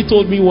already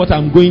told me what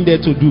I'm going there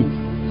to do.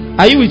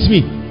 Are you with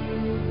me?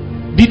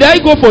 Did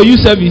I go for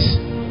youth service?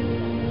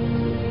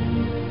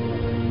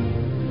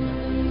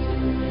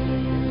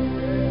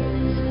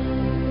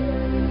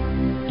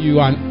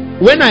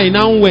 When I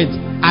now went,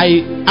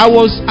 I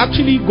was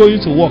actually going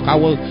to work. I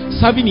was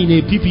serving in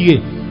a PPA,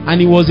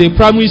 and it was a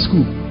primary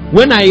school.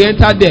 When I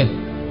entered there,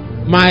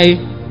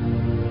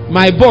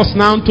 my boss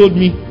now told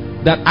me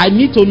that I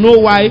need to know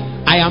why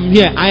I am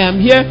here. I am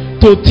here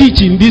to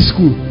teach in this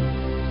school.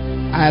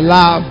 I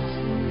laughed.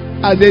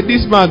 I said,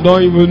 this man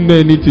don't even know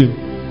anything.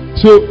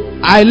 So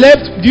I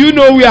left. Do you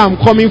know where I'm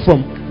coming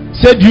from?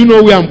 Said, do you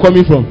know where I'm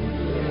coming from?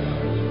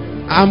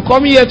 I'm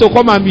coming here to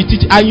come and be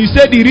teaching. And you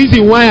said the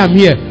reason why I'm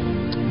here.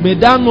 May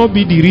that not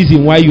be the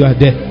reason why you are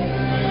there.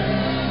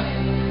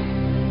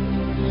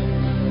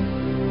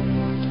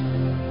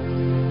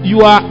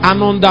 You are an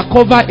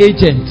undercover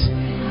agent.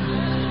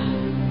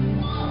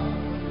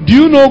 Do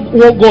you know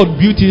what God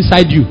built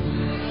inside you?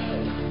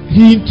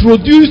 He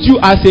introduced you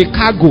as a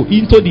cargo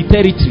into the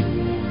territory.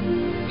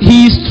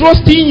 He is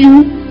trusting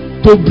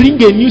you to bring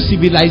a new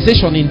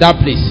civilization in that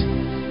place.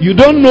 You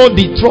don't know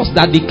the trust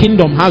that the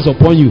kingdom has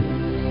upon you.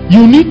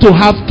 You need to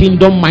have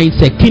kingdom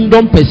mindset,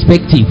 kingdom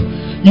perspective.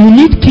 You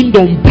need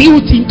kingdom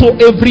built into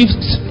every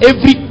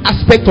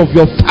aspect of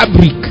your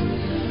fabric.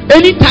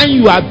 Anytime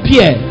you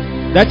appear,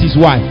 that is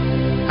why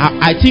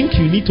I think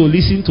you need to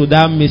listen to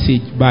that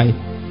message by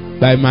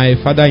my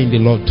father in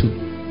the Lord too.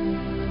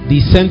 The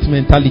sent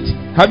mentality.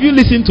 Have you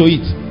listened to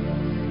it?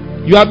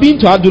 You have been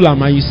to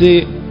Adulam and you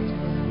say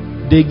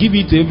they give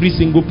it to every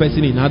single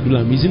person in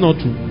Adulam. Is it not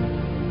true?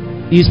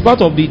 It's part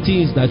of the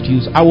things that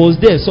you use. I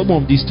was there. Some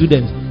of the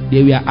students,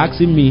 they were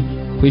asking me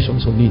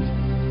questions on it.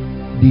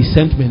 The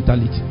sent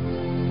mentality.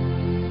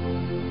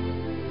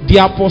 The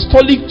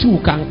apostolic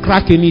tool can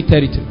crack any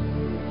territory.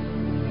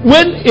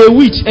 When a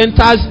witch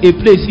enters a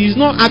place, it's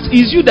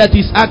you that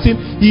is acting.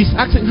 He's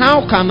asking,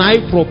 how can I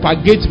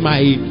propagate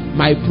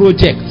my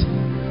project?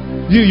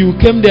 You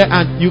came there,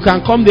 and you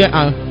can come there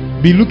and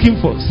be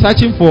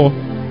searching for.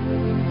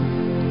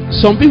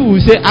 Some people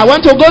will say, I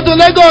want to go to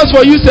Lagos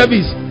for youth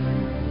service.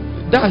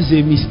 That's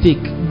a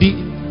mistake.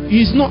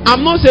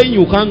 I'm not saying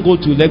you can't go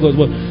to Lagos,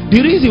 but the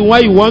reason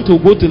why you want to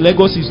go to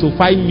Lagos is to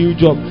find new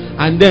job,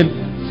 and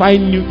then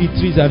find new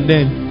eateries, and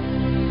then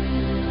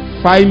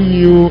find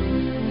new.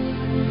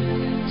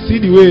 See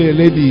the way a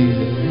lady is.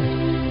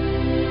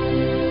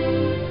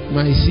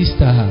 My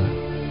sister,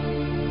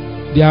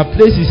 there are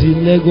places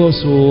in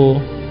Lagos. So,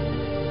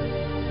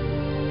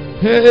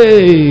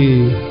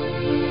 hey,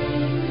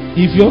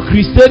 if your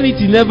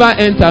Christianity never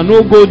enter,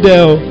 no go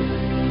there.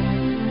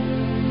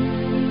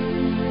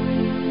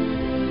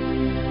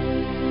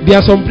 There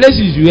are some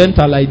places you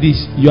enter like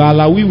this. Your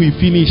alawi will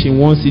finish in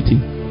one city.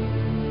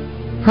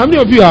 How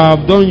many of you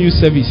have done youth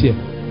service here?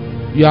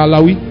 Your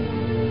alawi,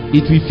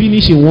 it will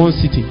finish in one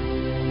city.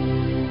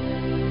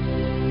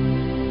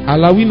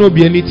 Alawi no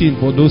be anything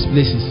for those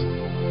places.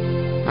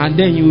 And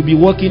then you will be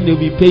working, they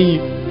will be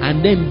paying. And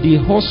then the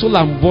hustle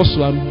and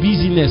bustle and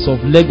business of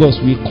Lagos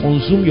will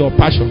consume your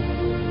passion.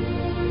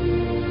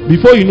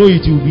 Before you know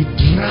it, you will be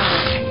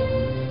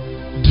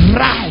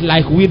dry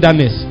like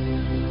wilderness.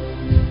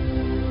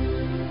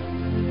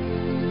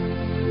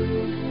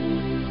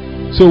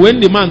 So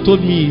when the man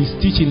told me he's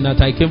teaching that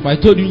I came for, I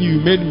told him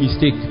you made a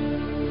mistake.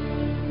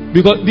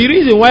 Because the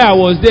reason why I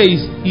was there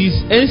is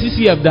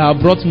NCCF that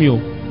brought me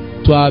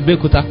to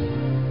Abeokuta.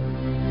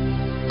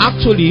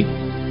 Actually,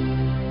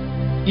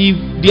 if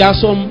there are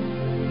some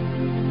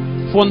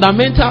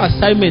fundamental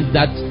assignments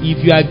that if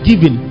you are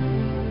given,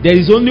 there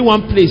is only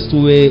one place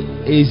to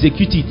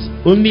execute it,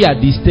 only at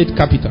the state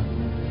capital.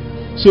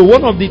 So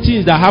one of the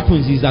things that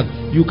happens is that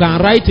you can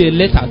write a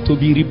letter to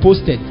be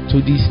reposted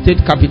to the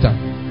state capital.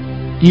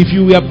 If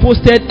you were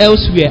posted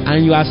elsewhere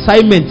and your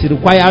assignment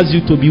requires you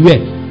to be where?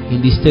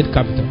 In the state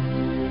capital.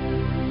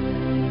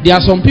 There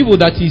are some people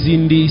that is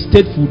in the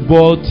state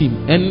football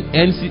team,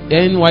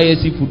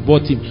 NYSC football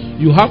team.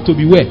 You have to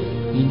be where?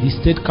 In the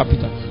state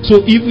capital.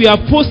 So if you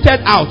are posted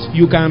out,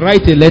 you can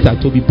write a letter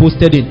to be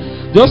posted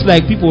in. Just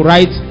like people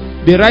write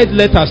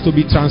letters to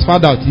be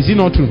transferred out. Is it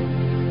not true?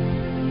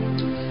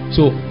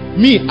 So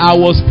me, I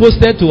was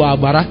posted to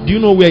Abara. Do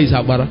you know where is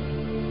Abara?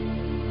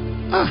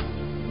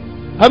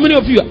 How many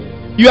of you?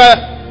 You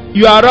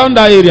are around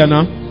that area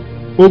now.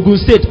 Ogun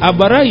State,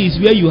 Abara is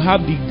where you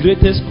have the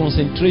greatest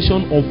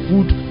concentration of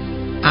food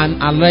and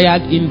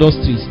allied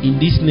industries in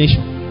this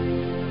nation.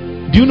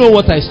 Do you know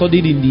what I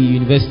studied in the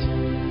university?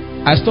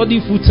 I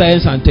studied food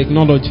science and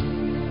technology.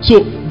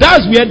 So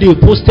that's where they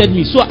posted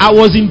me. So I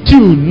was in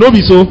tune, no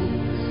be so.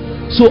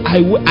 So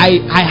I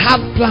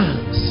had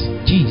plans.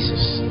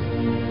 Jesus,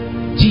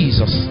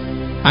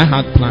 I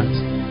had plans.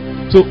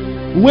 So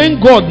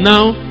when God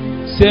now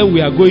said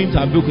we are going to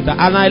Abeokuta,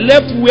 and I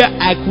left where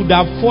I could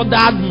have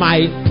furthered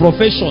my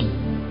profession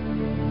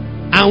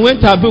and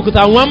went to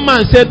Abeokuta. One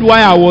man said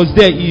why I was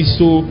there is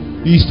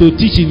to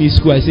teach in his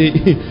school. I say,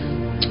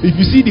 if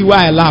you see the way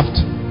I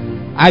laughed,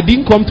 I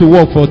didn't come to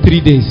work for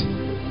 3 days.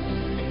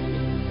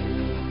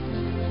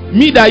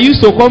 Me that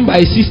used to come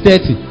by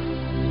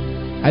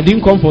 6:30, I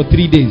didn't come for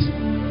 3 days.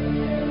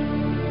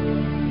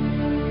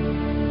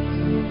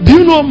 Do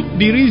you know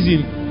the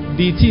reason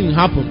the thing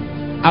happened?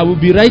 I will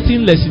be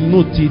writing lesson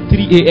note till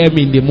 3 a.m.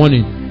 in the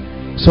morning.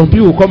 Some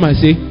people will come and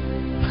say,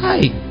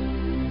 hi.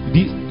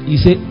 He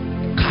said,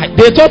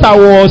 they thought I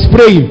was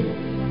praying.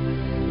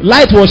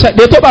 Light was shut.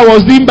 They thought I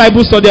was doing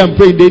Bible study and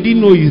praying. They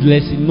didn't know his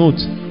lesson note.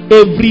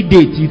 Every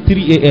day till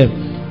 3 a.m.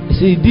 I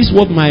say, this is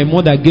what my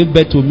mother gave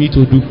birth to me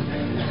to do.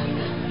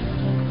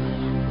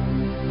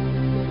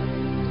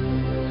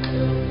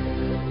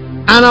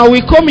 And I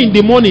will come in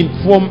the morning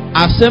from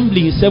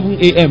assembly 7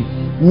 a.m.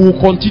 We will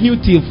continue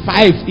till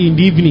 5 in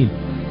the evening.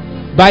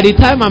 By the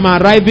time I'm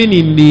arriving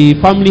in the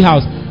family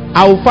house,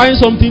 I will find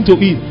something to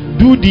eat,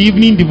 do the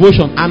evening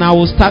devotion, and I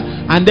will start,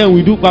 and then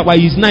we do Papa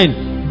is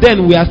 9.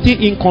 Then we are still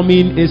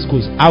incoming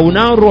ESCOs. I will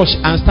now rush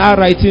and start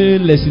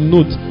writing lesson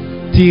notes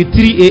till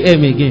 3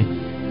 a.m. again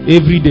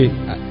every day.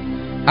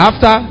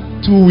 After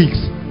 2 weeks,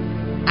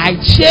 I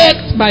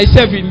checked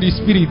myself in the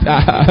spirit.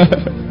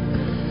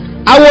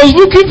 I was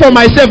looking for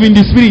myself in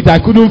the spirit. I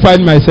couldn't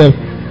find myself.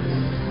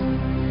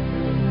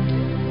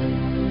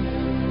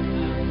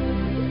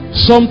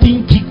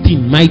 Something kicked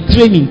in. My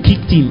training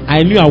kicked in.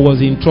 I knew I was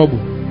in trouble.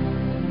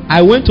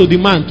 I went to the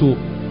man to,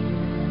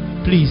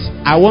 please,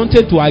 I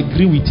wanted to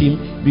agree with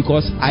him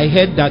because I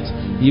heard that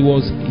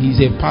he's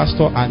a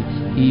pastor and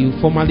he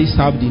formerly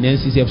served in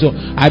NCCF. So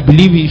I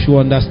believe he should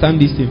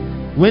understand this thing.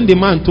 When the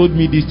man told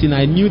me this thing,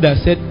 I knew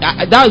that's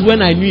when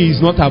I knew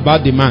it's not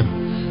about the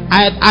man.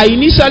 I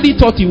initially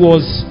thought he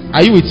was,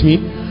 are you with me?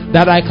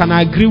 That I can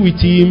agree with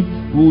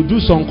him, we'll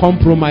do some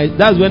compromise.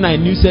 That's when I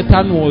knew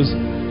Satan was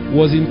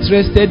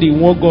interested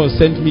in what God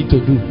sent me to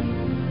do.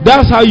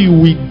 That's how you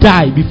will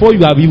die before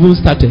you have even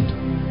started.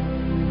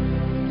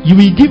 You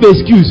will give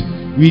excuse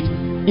with,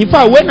 in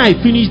fact, when I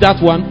finished that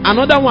one,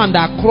 another one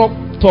that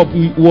cropped up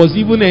was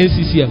even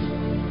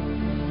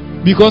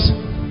NCCF. Because,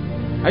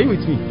 are you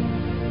with me?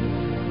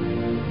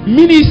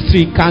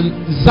 Ministry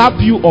can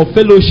zap you of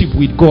fellowship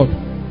with God.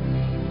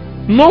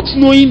 Not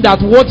knowing that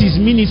what is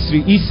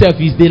ministry itself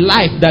is the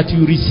life that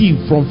you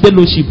receive from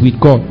fellowship with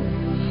God.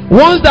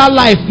 Once that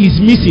life is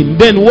missing,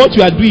 then what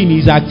you are doing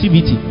is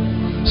activity.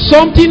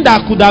 Something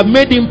that could have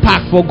made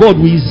impact for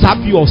God will zap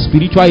you of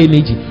spiritual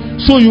energy.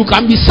 So you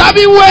can be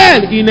serving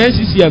well in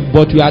NCCF,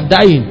 but you are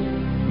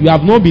dying. You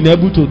have not been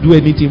able to do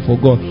anything for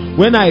God.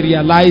 When I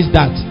realized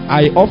that,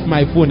 I off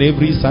my phone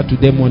every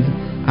Saturday morning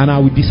and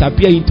I will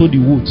disappear into the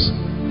woods.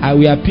 I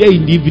will appear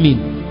in the evening,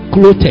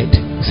 clothed.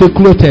 Say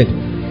clothed.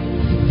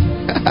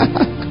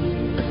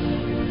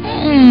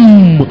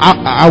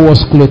 I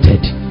was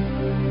clothed.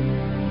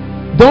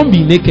 Don't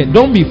be naked.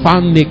 Don't be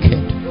found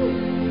naked.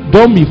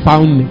 Don't be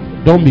found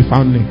naked. Don't be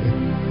found naked.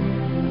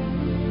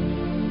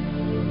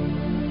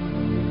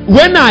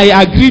 When I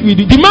agreed with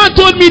you, the man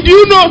told me, do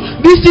you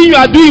know this thing you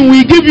are doing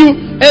will give you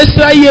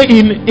extra year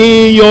in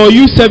your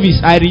youth service?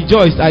 I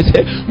rejoiced. I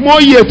said, more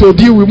year to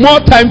deal with, more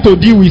time to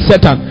deal with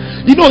Satan.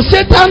 You know,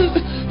 Satan,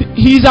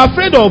 he is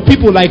afraid of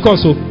people like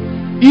us. So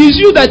it is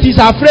you that is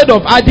afraid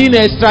of adding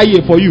extra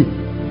year for you.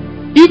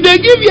 If they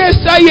give you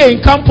extra year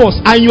in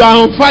campus and you are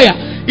on fire,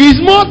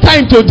 it's more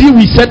time to deal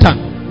with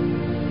Satan.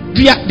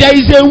 There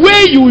is a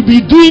way you will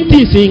be doing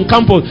things in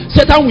campus.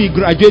 Satan will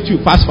graduate you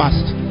fast.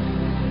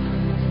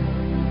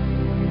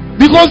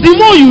 Because the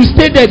more you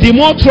stay there, the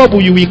more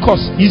trouble you will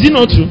cause. Is it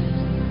not true?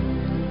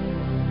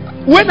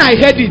 When I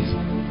heard it,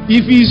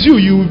 if it's you,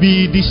 you will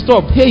be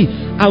disturbed. Hey,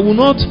 I will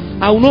not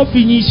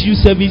finish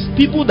youth service.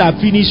 People that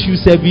finish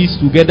youth service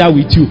together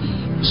with you,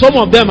 some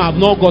of them have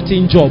not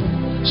gotten job.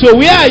 So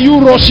where are you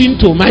rushing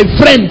to, my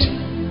friend?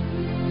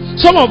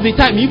 Some of the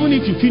time, even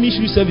if you finish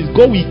your service,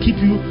 God will keep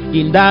you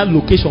in that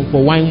location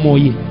for 1 more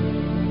year.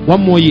 1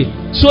 more year.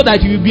 So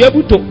that you will be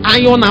able to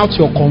iron out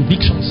your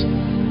convictions.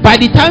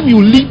 By the time you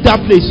leave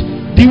that place,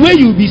 the way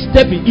you will be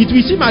stepping, it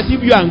will seem as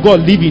if you and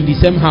God live in the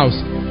same house.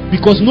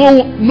 Because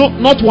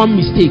not one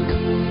mistake.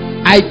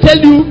 I tell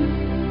you,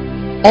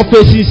 of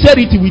a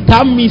sincerity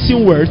without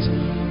missing words,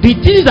 the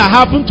things that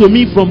happened to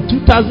me from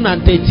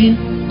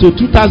 2013 to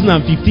 2015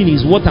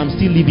 is what I'm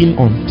still living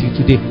on till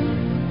today.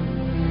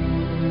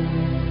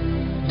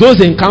 Those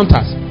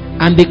encounters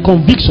and the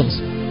convictions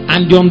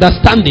and the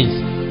understandings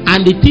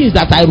and the things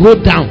that I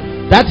wrote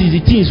down, that is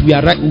the things we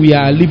are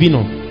living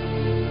on.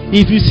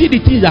 If you see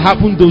the things that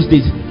happened those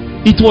days,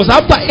 it was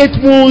after 8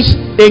 months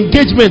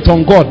engagement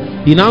on God.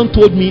 He now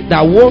told me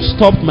that what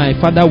stopped my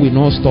father will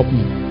not stop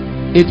me.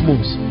 8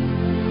 months.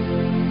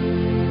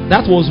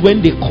 That was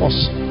when the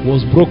curse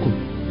was broken.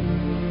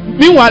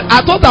 Meanwhile,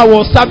 I thought I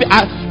was serving.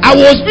 I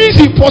was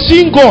busy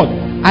pursuing God.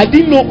 I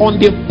didn't know on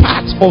the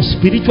path of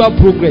spiritual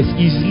progress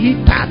is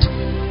littered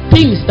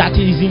things that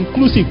is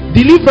inclusive.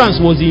 Deliverance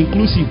was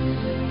inclusive.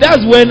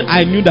 That's when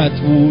I knew that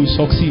we will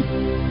succeed.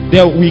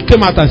 Then we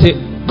came out and said,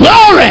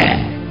 glory!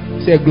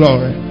 Say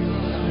glory.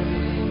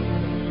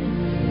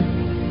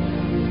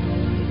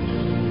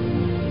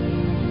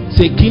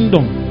 a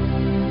kingdom.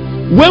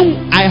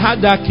 When I had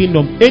that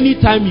kingdom,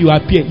 anytime you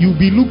appear, you'll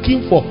be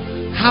looking for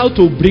how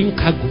to bring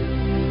cargo.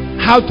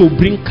 How to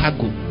bring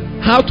cargo.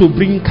 How to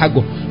bring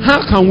cargo.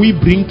 How can we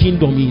bring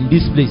kingdom in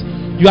this place?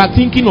 You are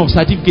thinking of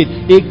certificate.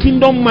 A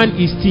kingdom man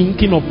is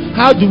thinking of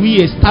how do we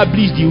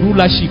establish the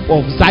rulership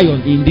of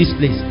Zion in this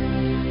place.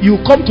 You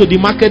come to the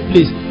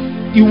marketplace.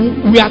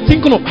 We are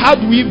thinking of how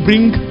do we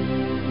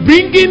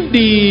bringing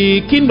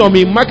the kingdom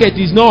in market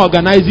is not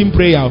organizing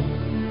prayer.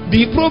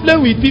 The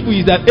problem with people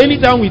is that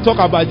anytime we talk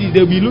about this,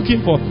 they'll be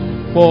looking for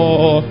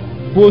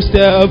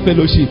hostel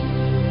fellowship,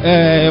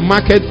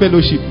 market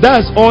fellowship.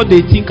 That's all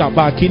they think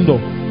about kingdom.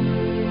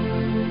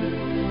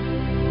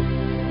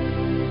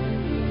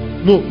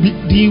 No,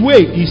 the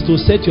way is to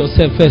set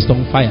yourself first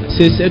on fire.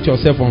 Say, set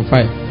yourself on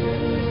fire.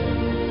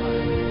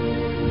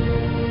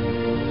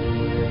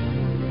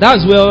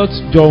 That's what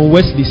John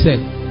Wesley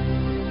said.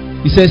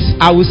 He says,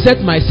 I will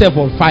set myself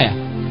on fire,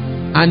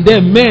 and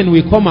then men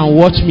will come and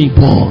watch me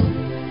burn.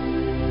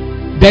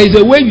 There is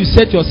a way you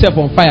set yourself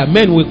on fire.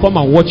 Men will come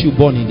and watch you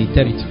burn in the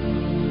territory.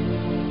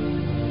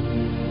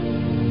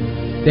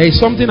 There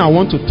is something I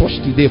want to touch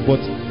today,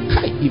 but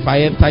if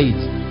I enter it,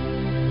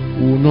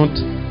 we will not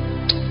live.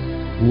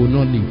 We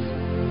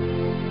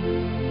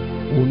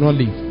will not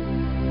live.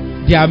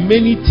 There are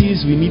many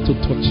things we need to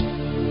touch.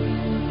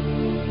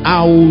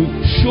 I will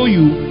show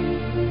you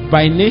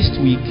by next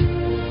week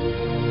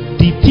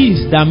the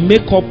things that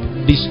make up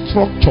the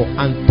structure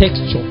and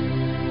texture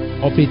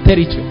of a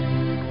territory.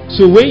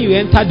 So when you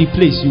enter the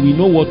place, you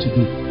will know what to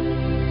do.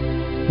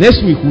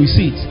 Next week we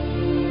see it.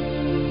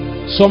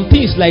 Some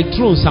things like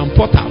thrones and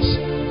portals.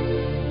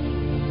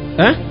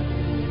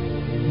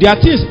 There are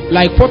things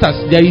like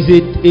portals. There is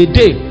a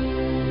day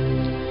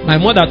my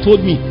mother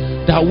told me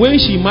that when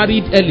she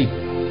married Ellie,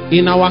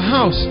 in our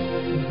house,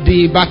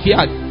 the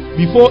backyard,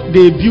 before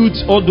they built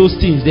all those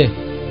things there,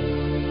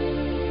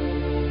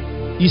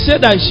 he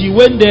said that she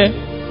went there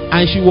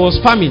and she was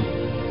farming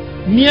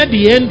near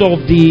the end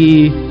of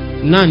the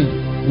land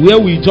where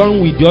we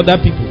join with the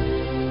other people,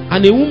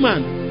 and a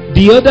woman,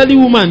 the elderly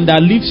woman that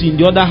lives in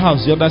the other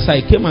house, the other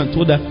side, came and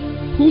told her,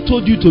 who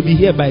told you to be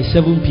here by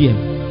 7 p.m?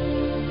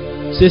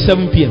 Say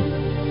 7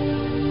 p.m.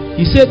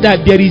 He said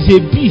that there is a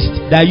beast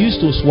that used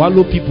to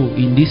swallow people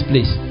in this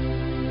place.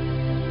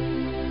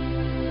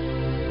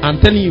 I'm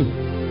telling you,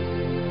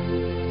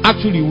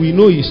 actually we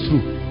know it's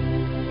true.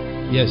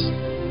 Yes,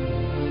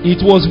 it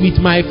was with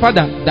my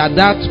father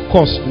that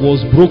curse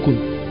was broken.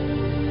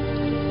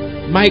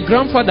 My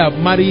grandfather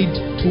married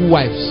 2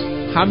 wives.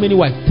 How many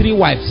wives? 3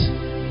 wives.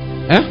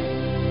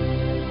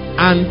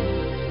 And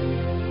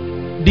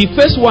the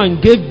first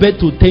one gave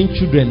birth to 10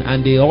 children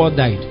and they all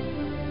died.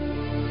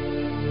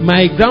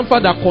 My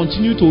grandfather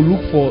continued to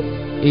look for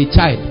a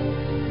child.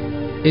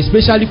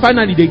 Especially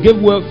finally they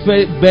gave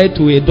birth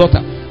to a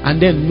daughter,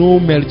 and then no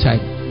male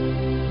child.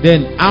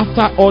 Then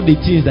after all the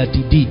things that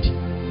he did,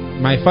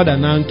 my father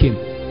now came.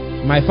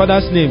 My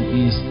father's name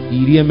is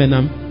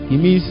Iriemenam. It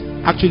means,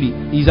 actually,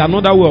 is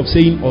another way of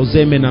saying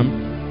Ozemenam.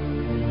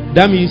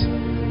 That means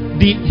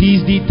he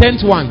is the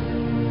 10th one.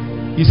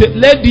 He said,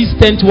 let this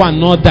 10th one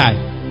not die.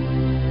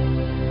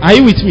 Are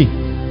you with me?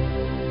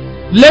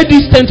 Let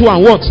this 10th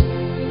one what?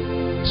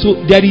 So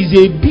there is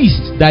a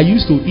beast that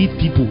used to eat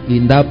people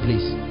in that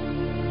place.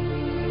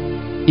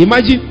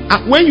 Imagine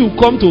when you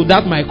come to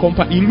that my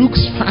compound, it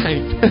looks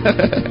fine.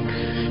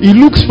 It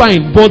looks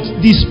fine, but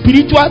the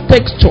spiritual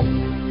texture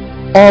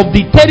of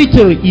the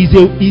territory is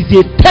a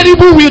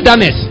terrible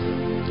wilderness.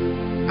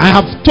 I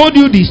have told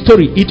you the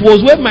story. It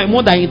was when my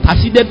mother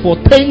interceded for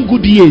 10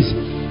 good years,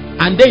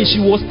 and then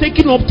she was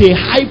taken up to a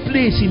high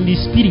place in the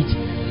spirit.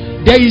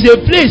 There is a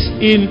place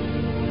in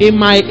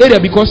my area,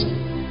 because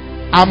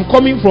I'm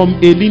coming from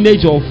a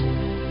lineage of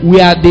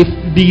where the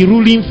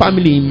ruling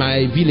family in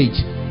my village.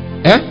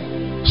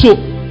 So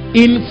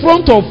in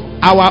front of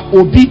our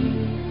Obi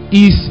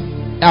is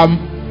a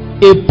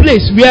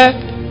place where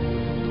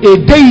a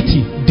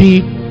deity,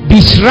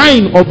 the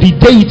shrine of the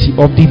deity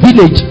of the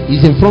village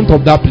is in front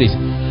of that place.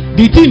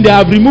 The thing, they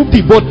have removed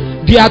it, but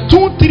there are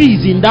 2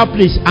 trees in that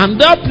place, and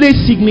that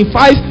place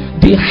signifies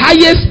the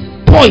highest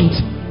point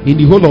in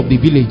the whole of the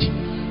village.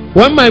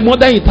 When my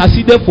mother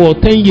interceded for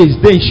 10 years,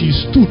 then she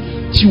stood.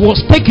 She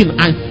was taken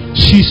and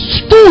she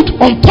stood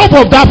on top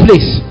of that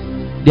place.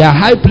 There are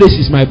high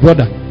places, my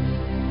brother.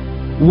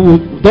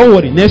 Don't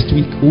worry, next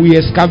week we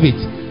excavate.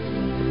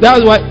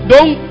 That's why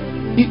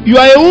you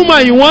are a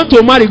woman, you want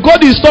to marry. God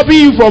is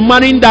stopping you from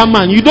marrying that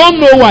man. You don't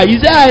know why. You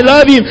say, I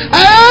love him.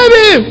 I love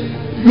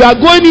him. You are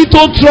going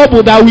into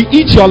trouble that will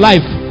eat your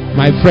life,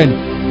 my friend.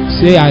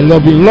 Say, I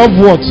love him. Love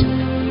what?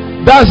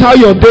 That's how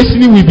your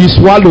destiny will be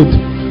swallowed.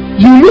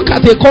 You look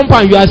at a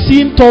compound, you are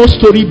seeing tall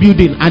story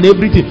building and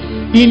everything.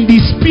 In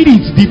the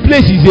spirit, the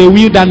place is a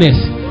wilderness.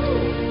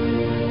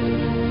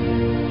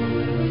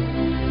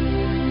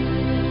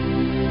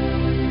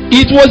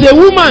 It was a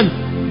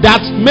woman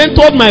that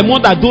mentored my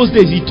mother those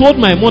days. He told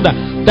my mother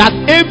that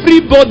every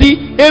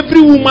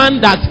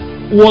woman that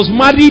was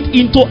married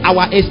into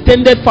our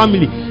extended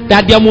family,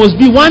 that there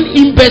must be one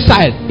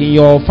imbecile in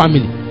your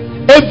family.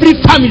 Every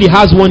family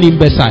has one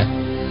imbecile.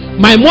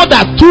 My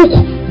mother took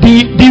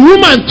the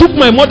woman took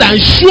my mother and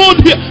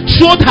showed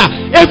her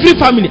every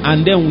family,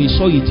 and then we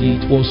saw it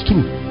was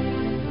true.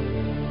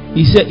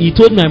 He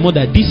told my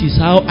mother, this is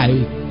how I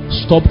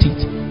stopped it.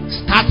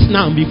 Start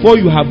now before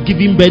you have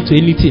given birth to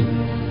anything.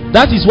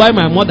 That is why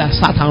my mother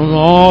sat on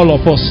all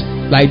of us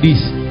like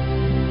this.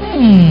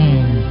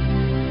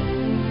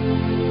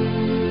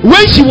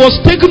 When she was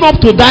taken up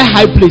to that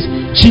high place,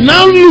 she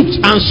now looked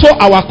and saw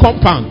our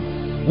compound.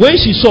 When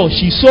she saw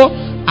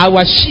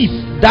our sheep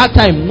that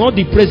time, not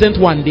the present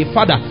one, the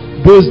father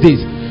those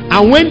days.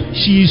 And when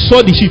she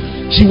saw the sheep,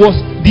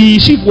 the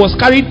sheep was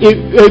carrying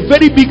a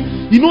very big,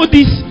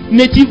 this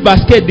native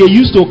basket they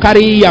used to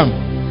carry yam.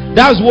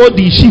 That's what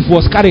the sheep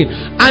was carrying.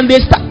 And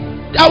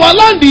our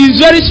land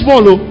is very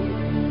small.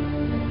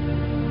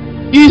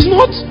 It's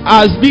not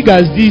as big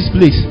as this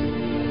place,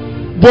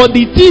 but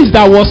the things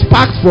that was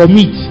packed from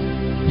it.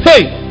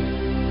 Hey,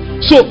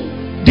 so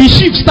the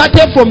sheep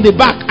started from the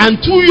back,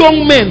 and two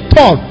young men,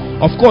 tall,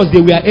 of course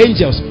they were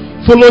angels,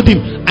 followed him,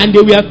 and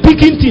they were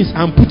picking things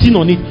and putting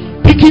on it,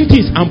 picking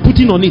things and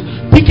putting on it,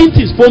 picking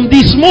things from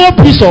this small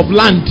piece of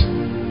land.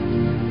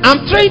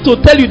 I'm trying to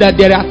tell you that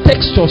there are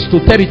textures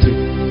to territory.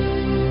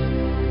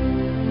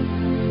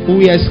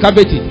 We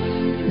excavate it.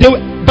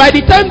 By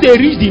the time they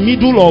reach the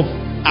middle of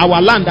our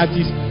land, that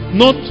is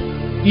not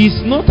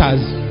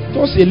as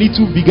just a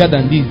little bigger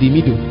than this, the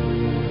middle.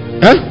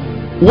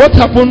 What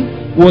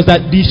happened was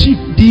that the sheep,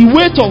 the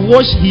weight of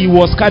what he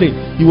was carrying,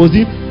 he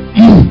wanted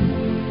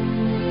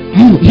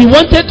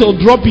to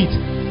drop it.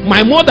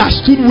 My mother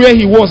stood where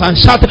he was and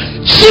shouted,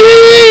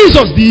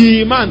 Jesus!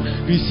 The man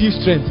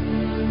received strength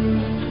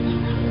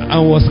and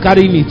was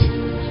carrying it.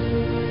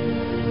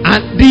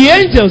 And the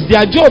angels,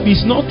 their job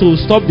is not to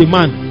stop the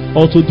man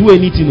or to do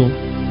anything.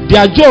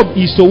 Their job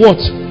is to what?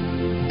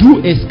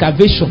 Do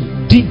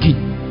excavation, digging.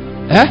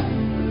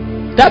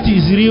 That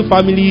is real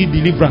family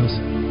deliverance.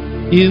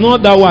 It's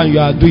not that one you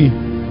are doing.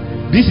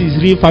 This is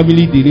real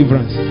family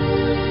deliverance.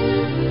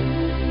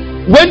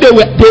 When they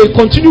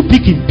continue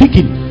picking.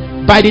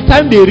 By the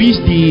time they reach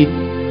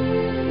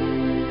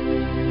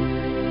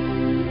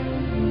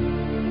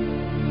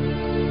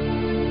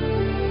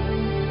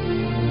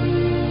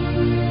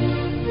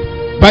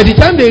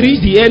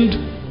the end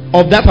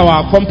of that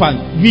our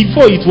compound,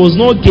 before it was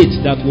no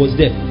gate that was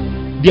there.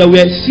 There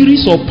were a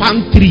series of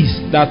palm trees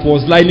that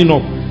was lining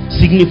up,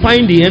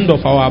 signifying the end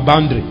of our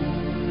boundary.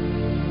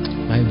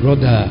 My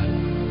brother,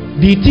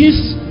 the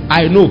things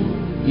I know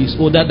is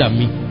older than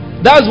me.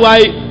 That's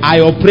why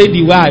I operate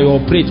the way I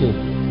operate.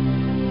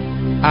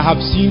 I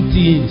have seen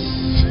things.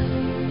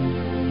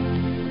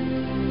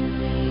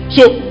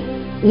 So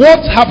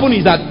what happened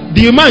is that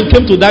the man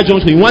came to that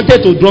junction. He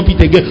wanted to drop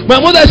it again. My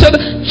mother said,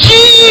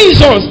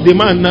 Jesus! The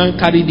man now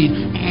carried it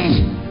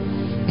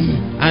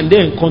and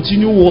then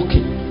continue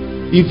walking.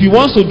 If he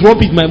wants to drop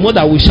it, my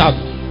mother will shout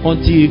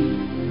until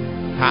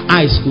her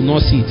eyes could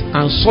not see it.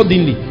 And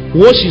suddenly,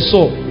 what she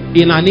saw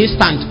in an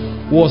instant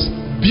was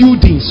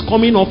buildings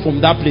coming up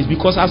from that place.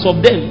 Because as of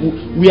then,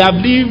 we have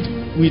lived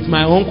with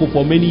my uncle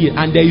for many years,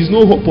 and there is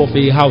no hope of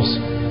a house.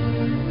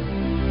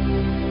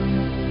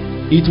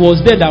 It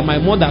was there that my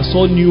mother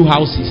saw new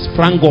houses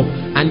sprang up,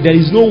 and there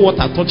is no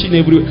water touching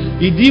everywhere.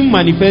 It didn't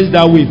manifest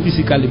that way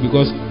physically,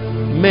 because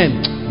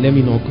let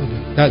me not go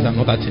there. That's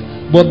another thing.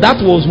 But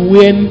that was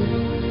when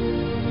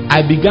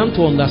I began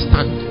to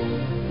understand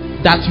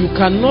that you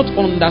cannot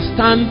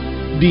understand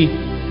the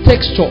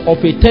texture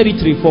of a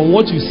territory from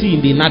what you see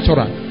in the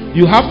natural.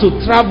 You have to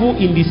travel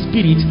in the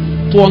spirit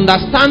to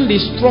understand the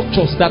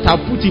structures that are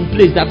put in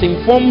place that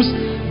informs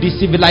the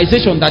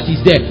civilization that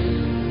is there.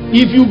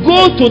 If you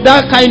go to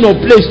that kind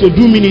of place to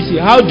do ministry,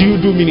 how do you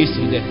do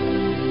ministry there?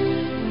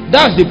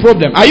 That's the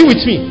problem. Are you with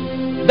me?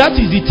 That's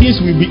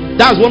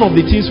one of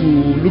the things we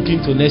will look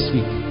into next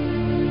week.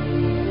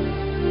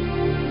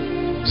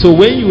 So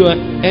when you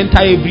enter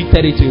every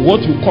territory,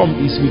 what will come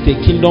is with a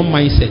kingdom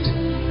mindset.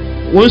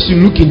 Once you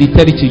look in the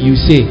territory, you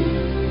say,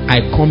 I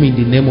come in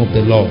the name of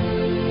the Lord.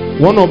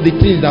 One of the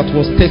things that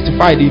was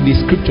testified in the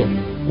scripture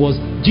was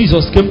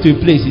Jesus came to a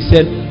place. He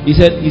said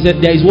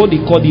there is what they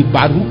call the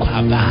Baruch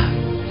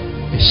Haba,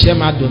 Shem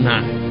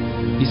Adonai.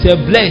 He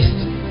said, blessed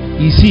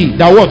is he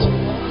that what?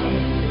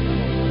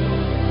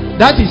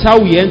 That is how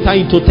we enter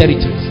into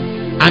territories.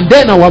 And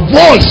then our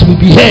voice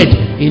will be heard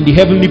in the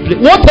heavenly place.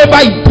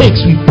 Whatever it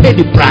takes, we pay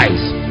the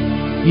price.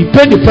 We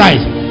pay the price.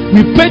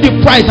 We pay the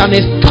price and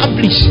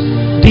establish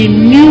the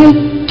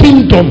new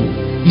kingdom.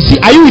 You see,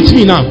 are you with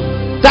me now?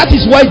 That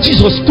is why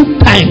Jesus took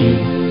time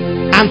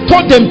and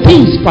taught them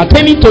things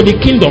pertaining to the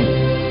kingdom.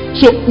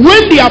 So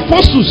when the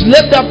apostles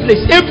left that place,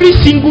 every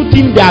single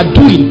thing they are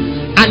doing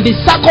and the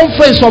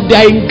circumference of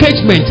their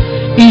engagement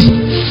is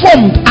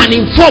formed and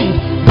informed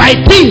by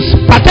things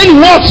pertaining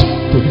what?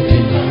 To the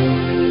kingdom.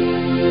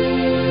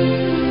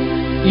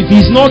 If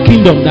it's not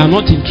kingdom, they are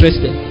not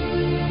interested.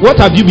 What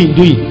have you been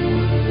doing?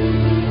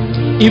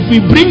 If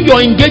we bring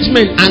your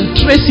engagement and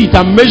trace it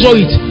and measure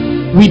it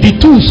with the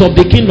tools of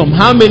the kingdom,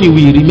 how many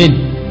will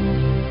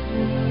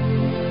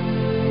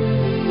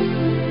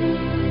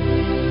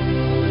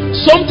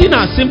Something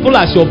as simple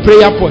as your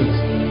prayer point.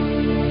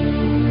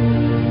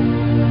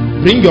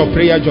 Bring your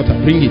prayer jotter.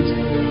 Bring it.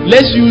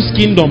 Let's use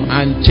Kingdom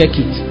and check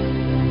it.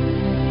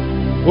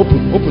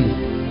 Open.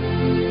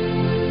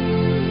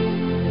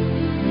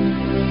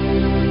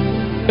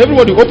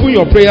 Everybody, open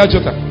your prayer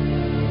jotter.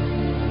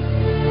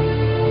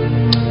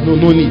 No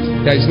need.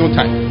 There is no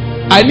time.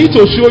 I need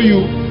to show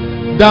you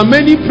that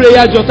many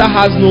prayer jotter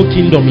has no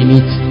Kingdom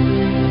in it.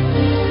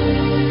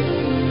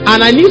 And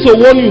I need to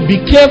warn you,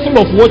 be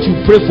careful of what you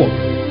pray for,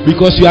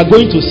 because you are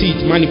going to see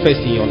it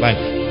manifest in your life.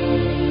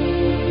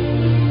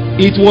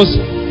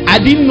 I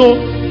didn't know.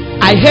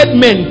 I heard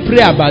men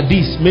pray about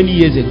this many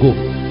years ago,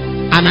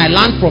 and I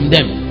learned from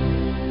them.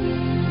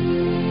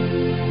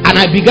 And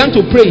I began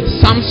to pray it.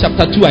 Psalms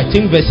chapter 2, I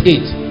think verse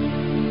 8.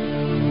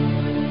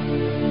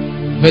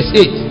 Verse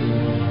 8.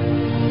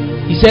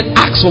 He said,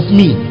 ask of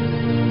me,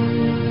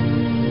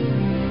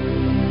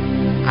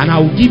 and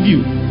I will give you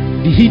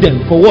the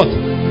hidden for what?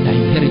 Thy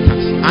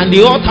inheritance. And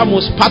the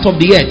uttermost part of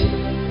the earth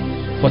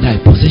for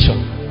thy possession.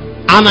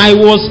 And I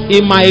was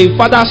in my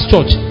father's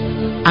church,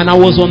 and I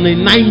was on a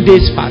 9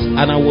 days fast,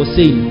 and I was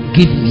saying,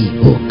 give me,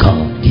 oh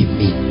God, give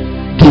me,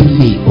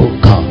 oh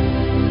God.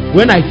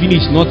 When I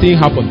finished, nothing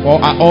happened.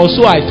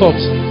 Also I thought,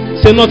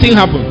 say nothing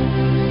happened.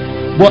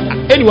 But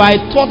anyway, I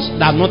thought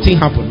that nothing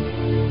happened.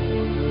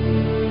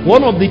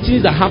 One of the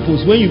things that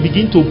happens when you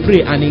begin to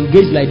pray and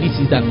engage like this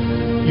is that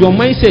your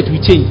mindset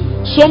will change.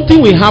 Something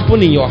will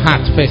happen in your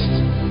heart first.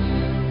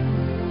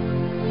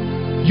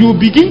 You will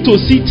begin to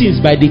see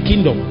things by the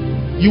Kingdom.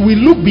 You will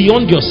look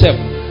beyond yourself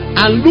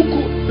and look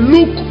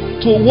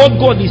to what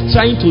God is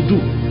trying to do.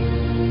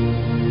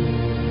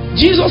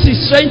 Jesus is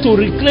trying to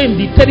reclaim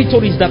the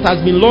territories that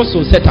has been lost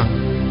to Satan.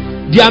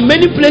 There are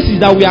many places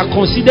that we are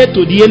considered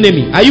to the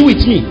enemy. Are you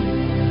with me?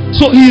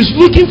 So he is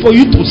looking for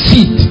you to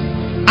sit.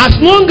 As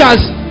long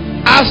as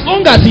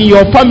in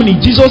your family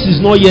Jesus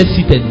is not yet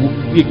seated,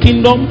 the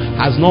Kingdom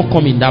has not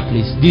come in that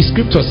place. The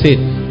scripture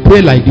said, pray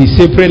like this.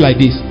 Say, pray like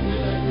this.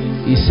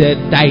 He said,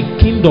 thy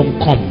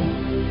Kingdom come,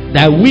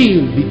 thy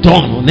will be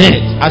done on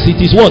earth as it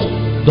is what?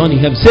 Done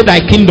in heaven. Say, thy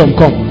Kingdom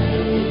come.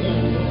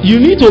 You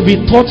need to be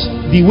taught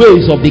the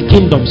ways of the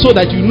Kingdom so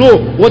that you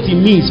know what it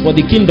means for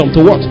the Kingdom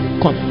to what?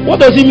 Come. What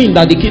does it mean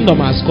that the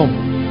Kingdom has come?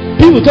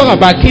 People talk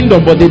about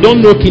Kingdom, but they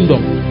don't know Kingdom.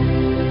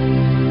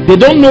 They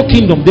don't know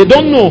Kingdom. They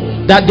don't know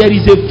that there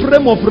is a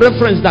frame of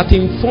reference that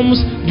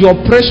informs the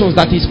oppressions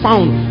that is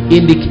found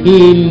in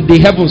the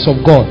heavens of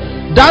God.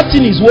 That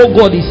thing is what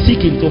God is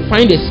seeking to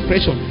find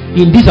expression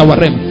in this our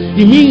realm.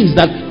 It means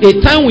that a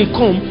time will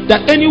come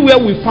that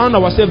anywhere we found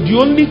ourselves, the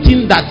only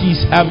thing that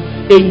is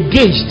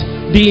engaged,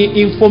 the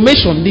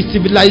information, the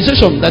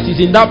civilization that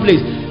is in that place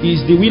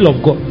is the will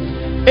of God.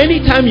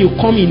 Anytime you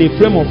come in a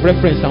frame of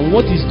reference and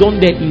what is done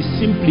there is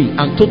simply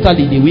and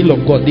totally the will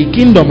of God, the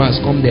Kingdom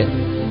has come there.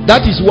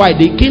 That is why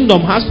the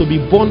Kingdom has to be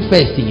born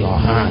first in your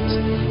heart.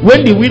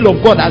 When the will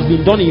of God has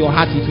been done in your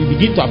heart, it will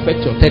begin to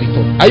affect your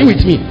territory. Are you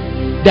with me?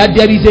 That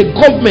there is a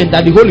government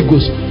that the Holy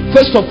Ghost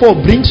first of all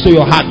brings to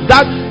your heart.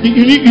 That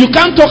you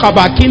can't talk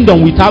about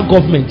Kingdom without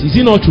government. Is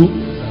it not true?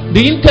 The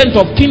intent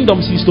of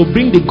kingdoms is to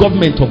bring the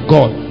government of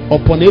God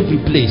upon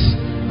every place.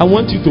 I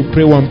want you to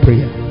pray one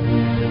prayer.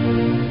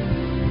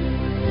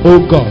 Oh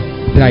God,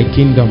 thy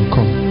Kingdom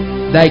come.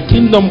 Thy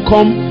Kingdom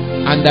come,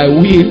 and thy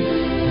will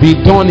be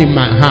done in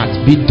my heart,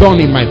 be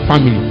done in my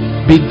family,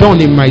 be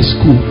done in my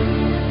school,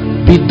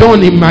 be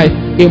done in my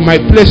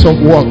place of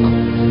work,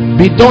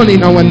 be done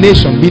in our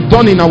nation, be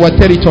done in our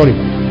territory.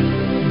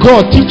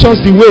 God, teach us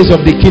the ways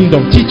of the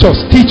Kingdom. Teach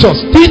us, teach us,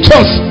 teach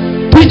us,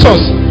 teach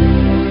us.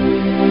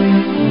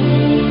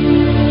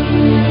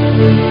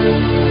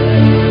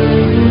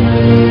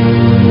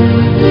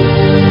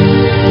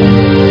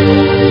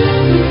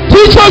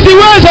 Teach us the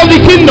ways of the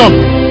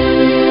Kingdom.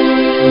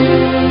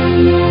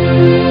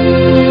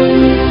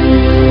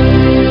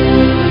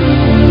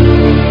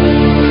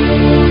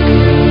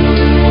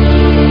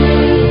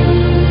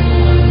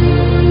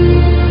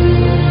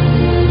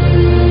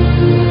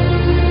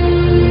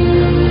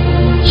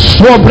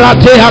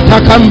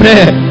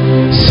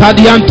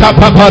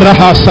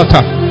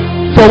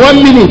 For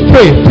 1 minute,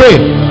 pray.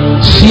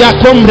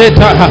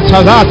 Siakomreta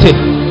hatalate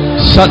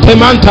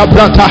satemanta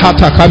brata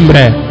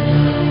hatakambre.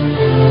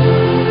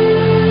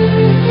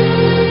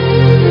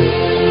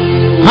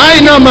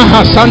 Haina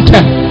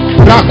mahasante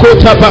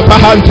prakota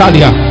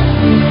papahantalia.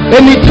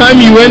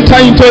 Anytime you enter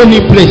into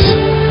any place,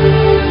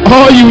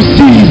 all you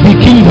see is the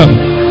Kingdom.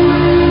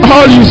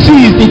 All you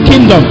see is the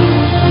Kingdom.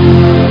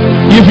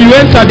 If you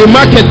enter the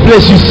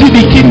marketplace, you see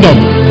the Kingdom.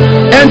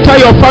 Enter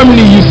your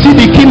family, you see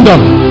the Kingdom.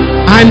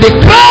 And the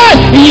cry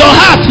in your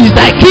heart is,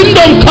 thy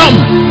Kingdom come,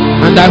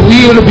 and thy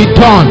will be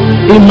done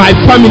in my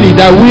family,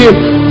 thy will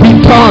be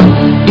done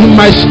in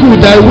my school,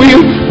 thy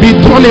will be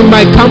done in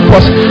my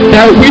campus,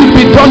 thy will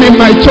be done in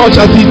my church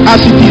as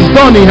it is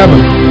done in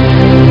heaven.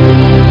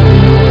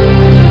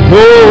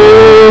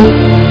 Oh,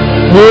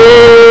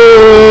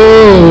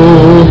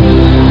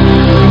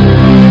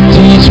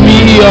 teach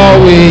me your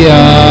way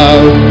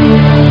out.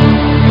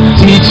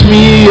 Teach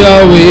me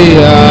your way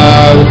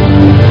out.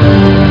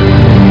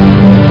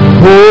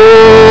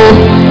 Oh,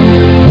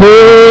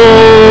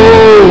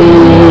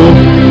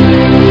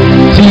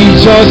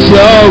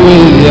 your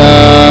ways,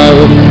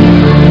 Yahweh.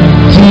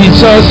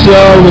 Teach us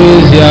your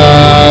ways,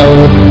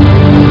 Yahweh.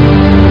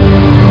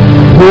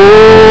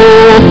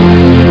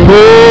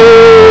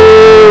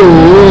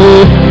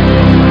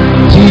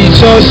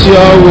 Teach us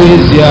your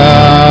ways,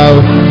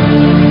 Yahweh.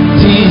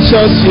 Teach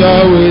us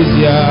your ways,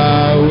 Yahweh.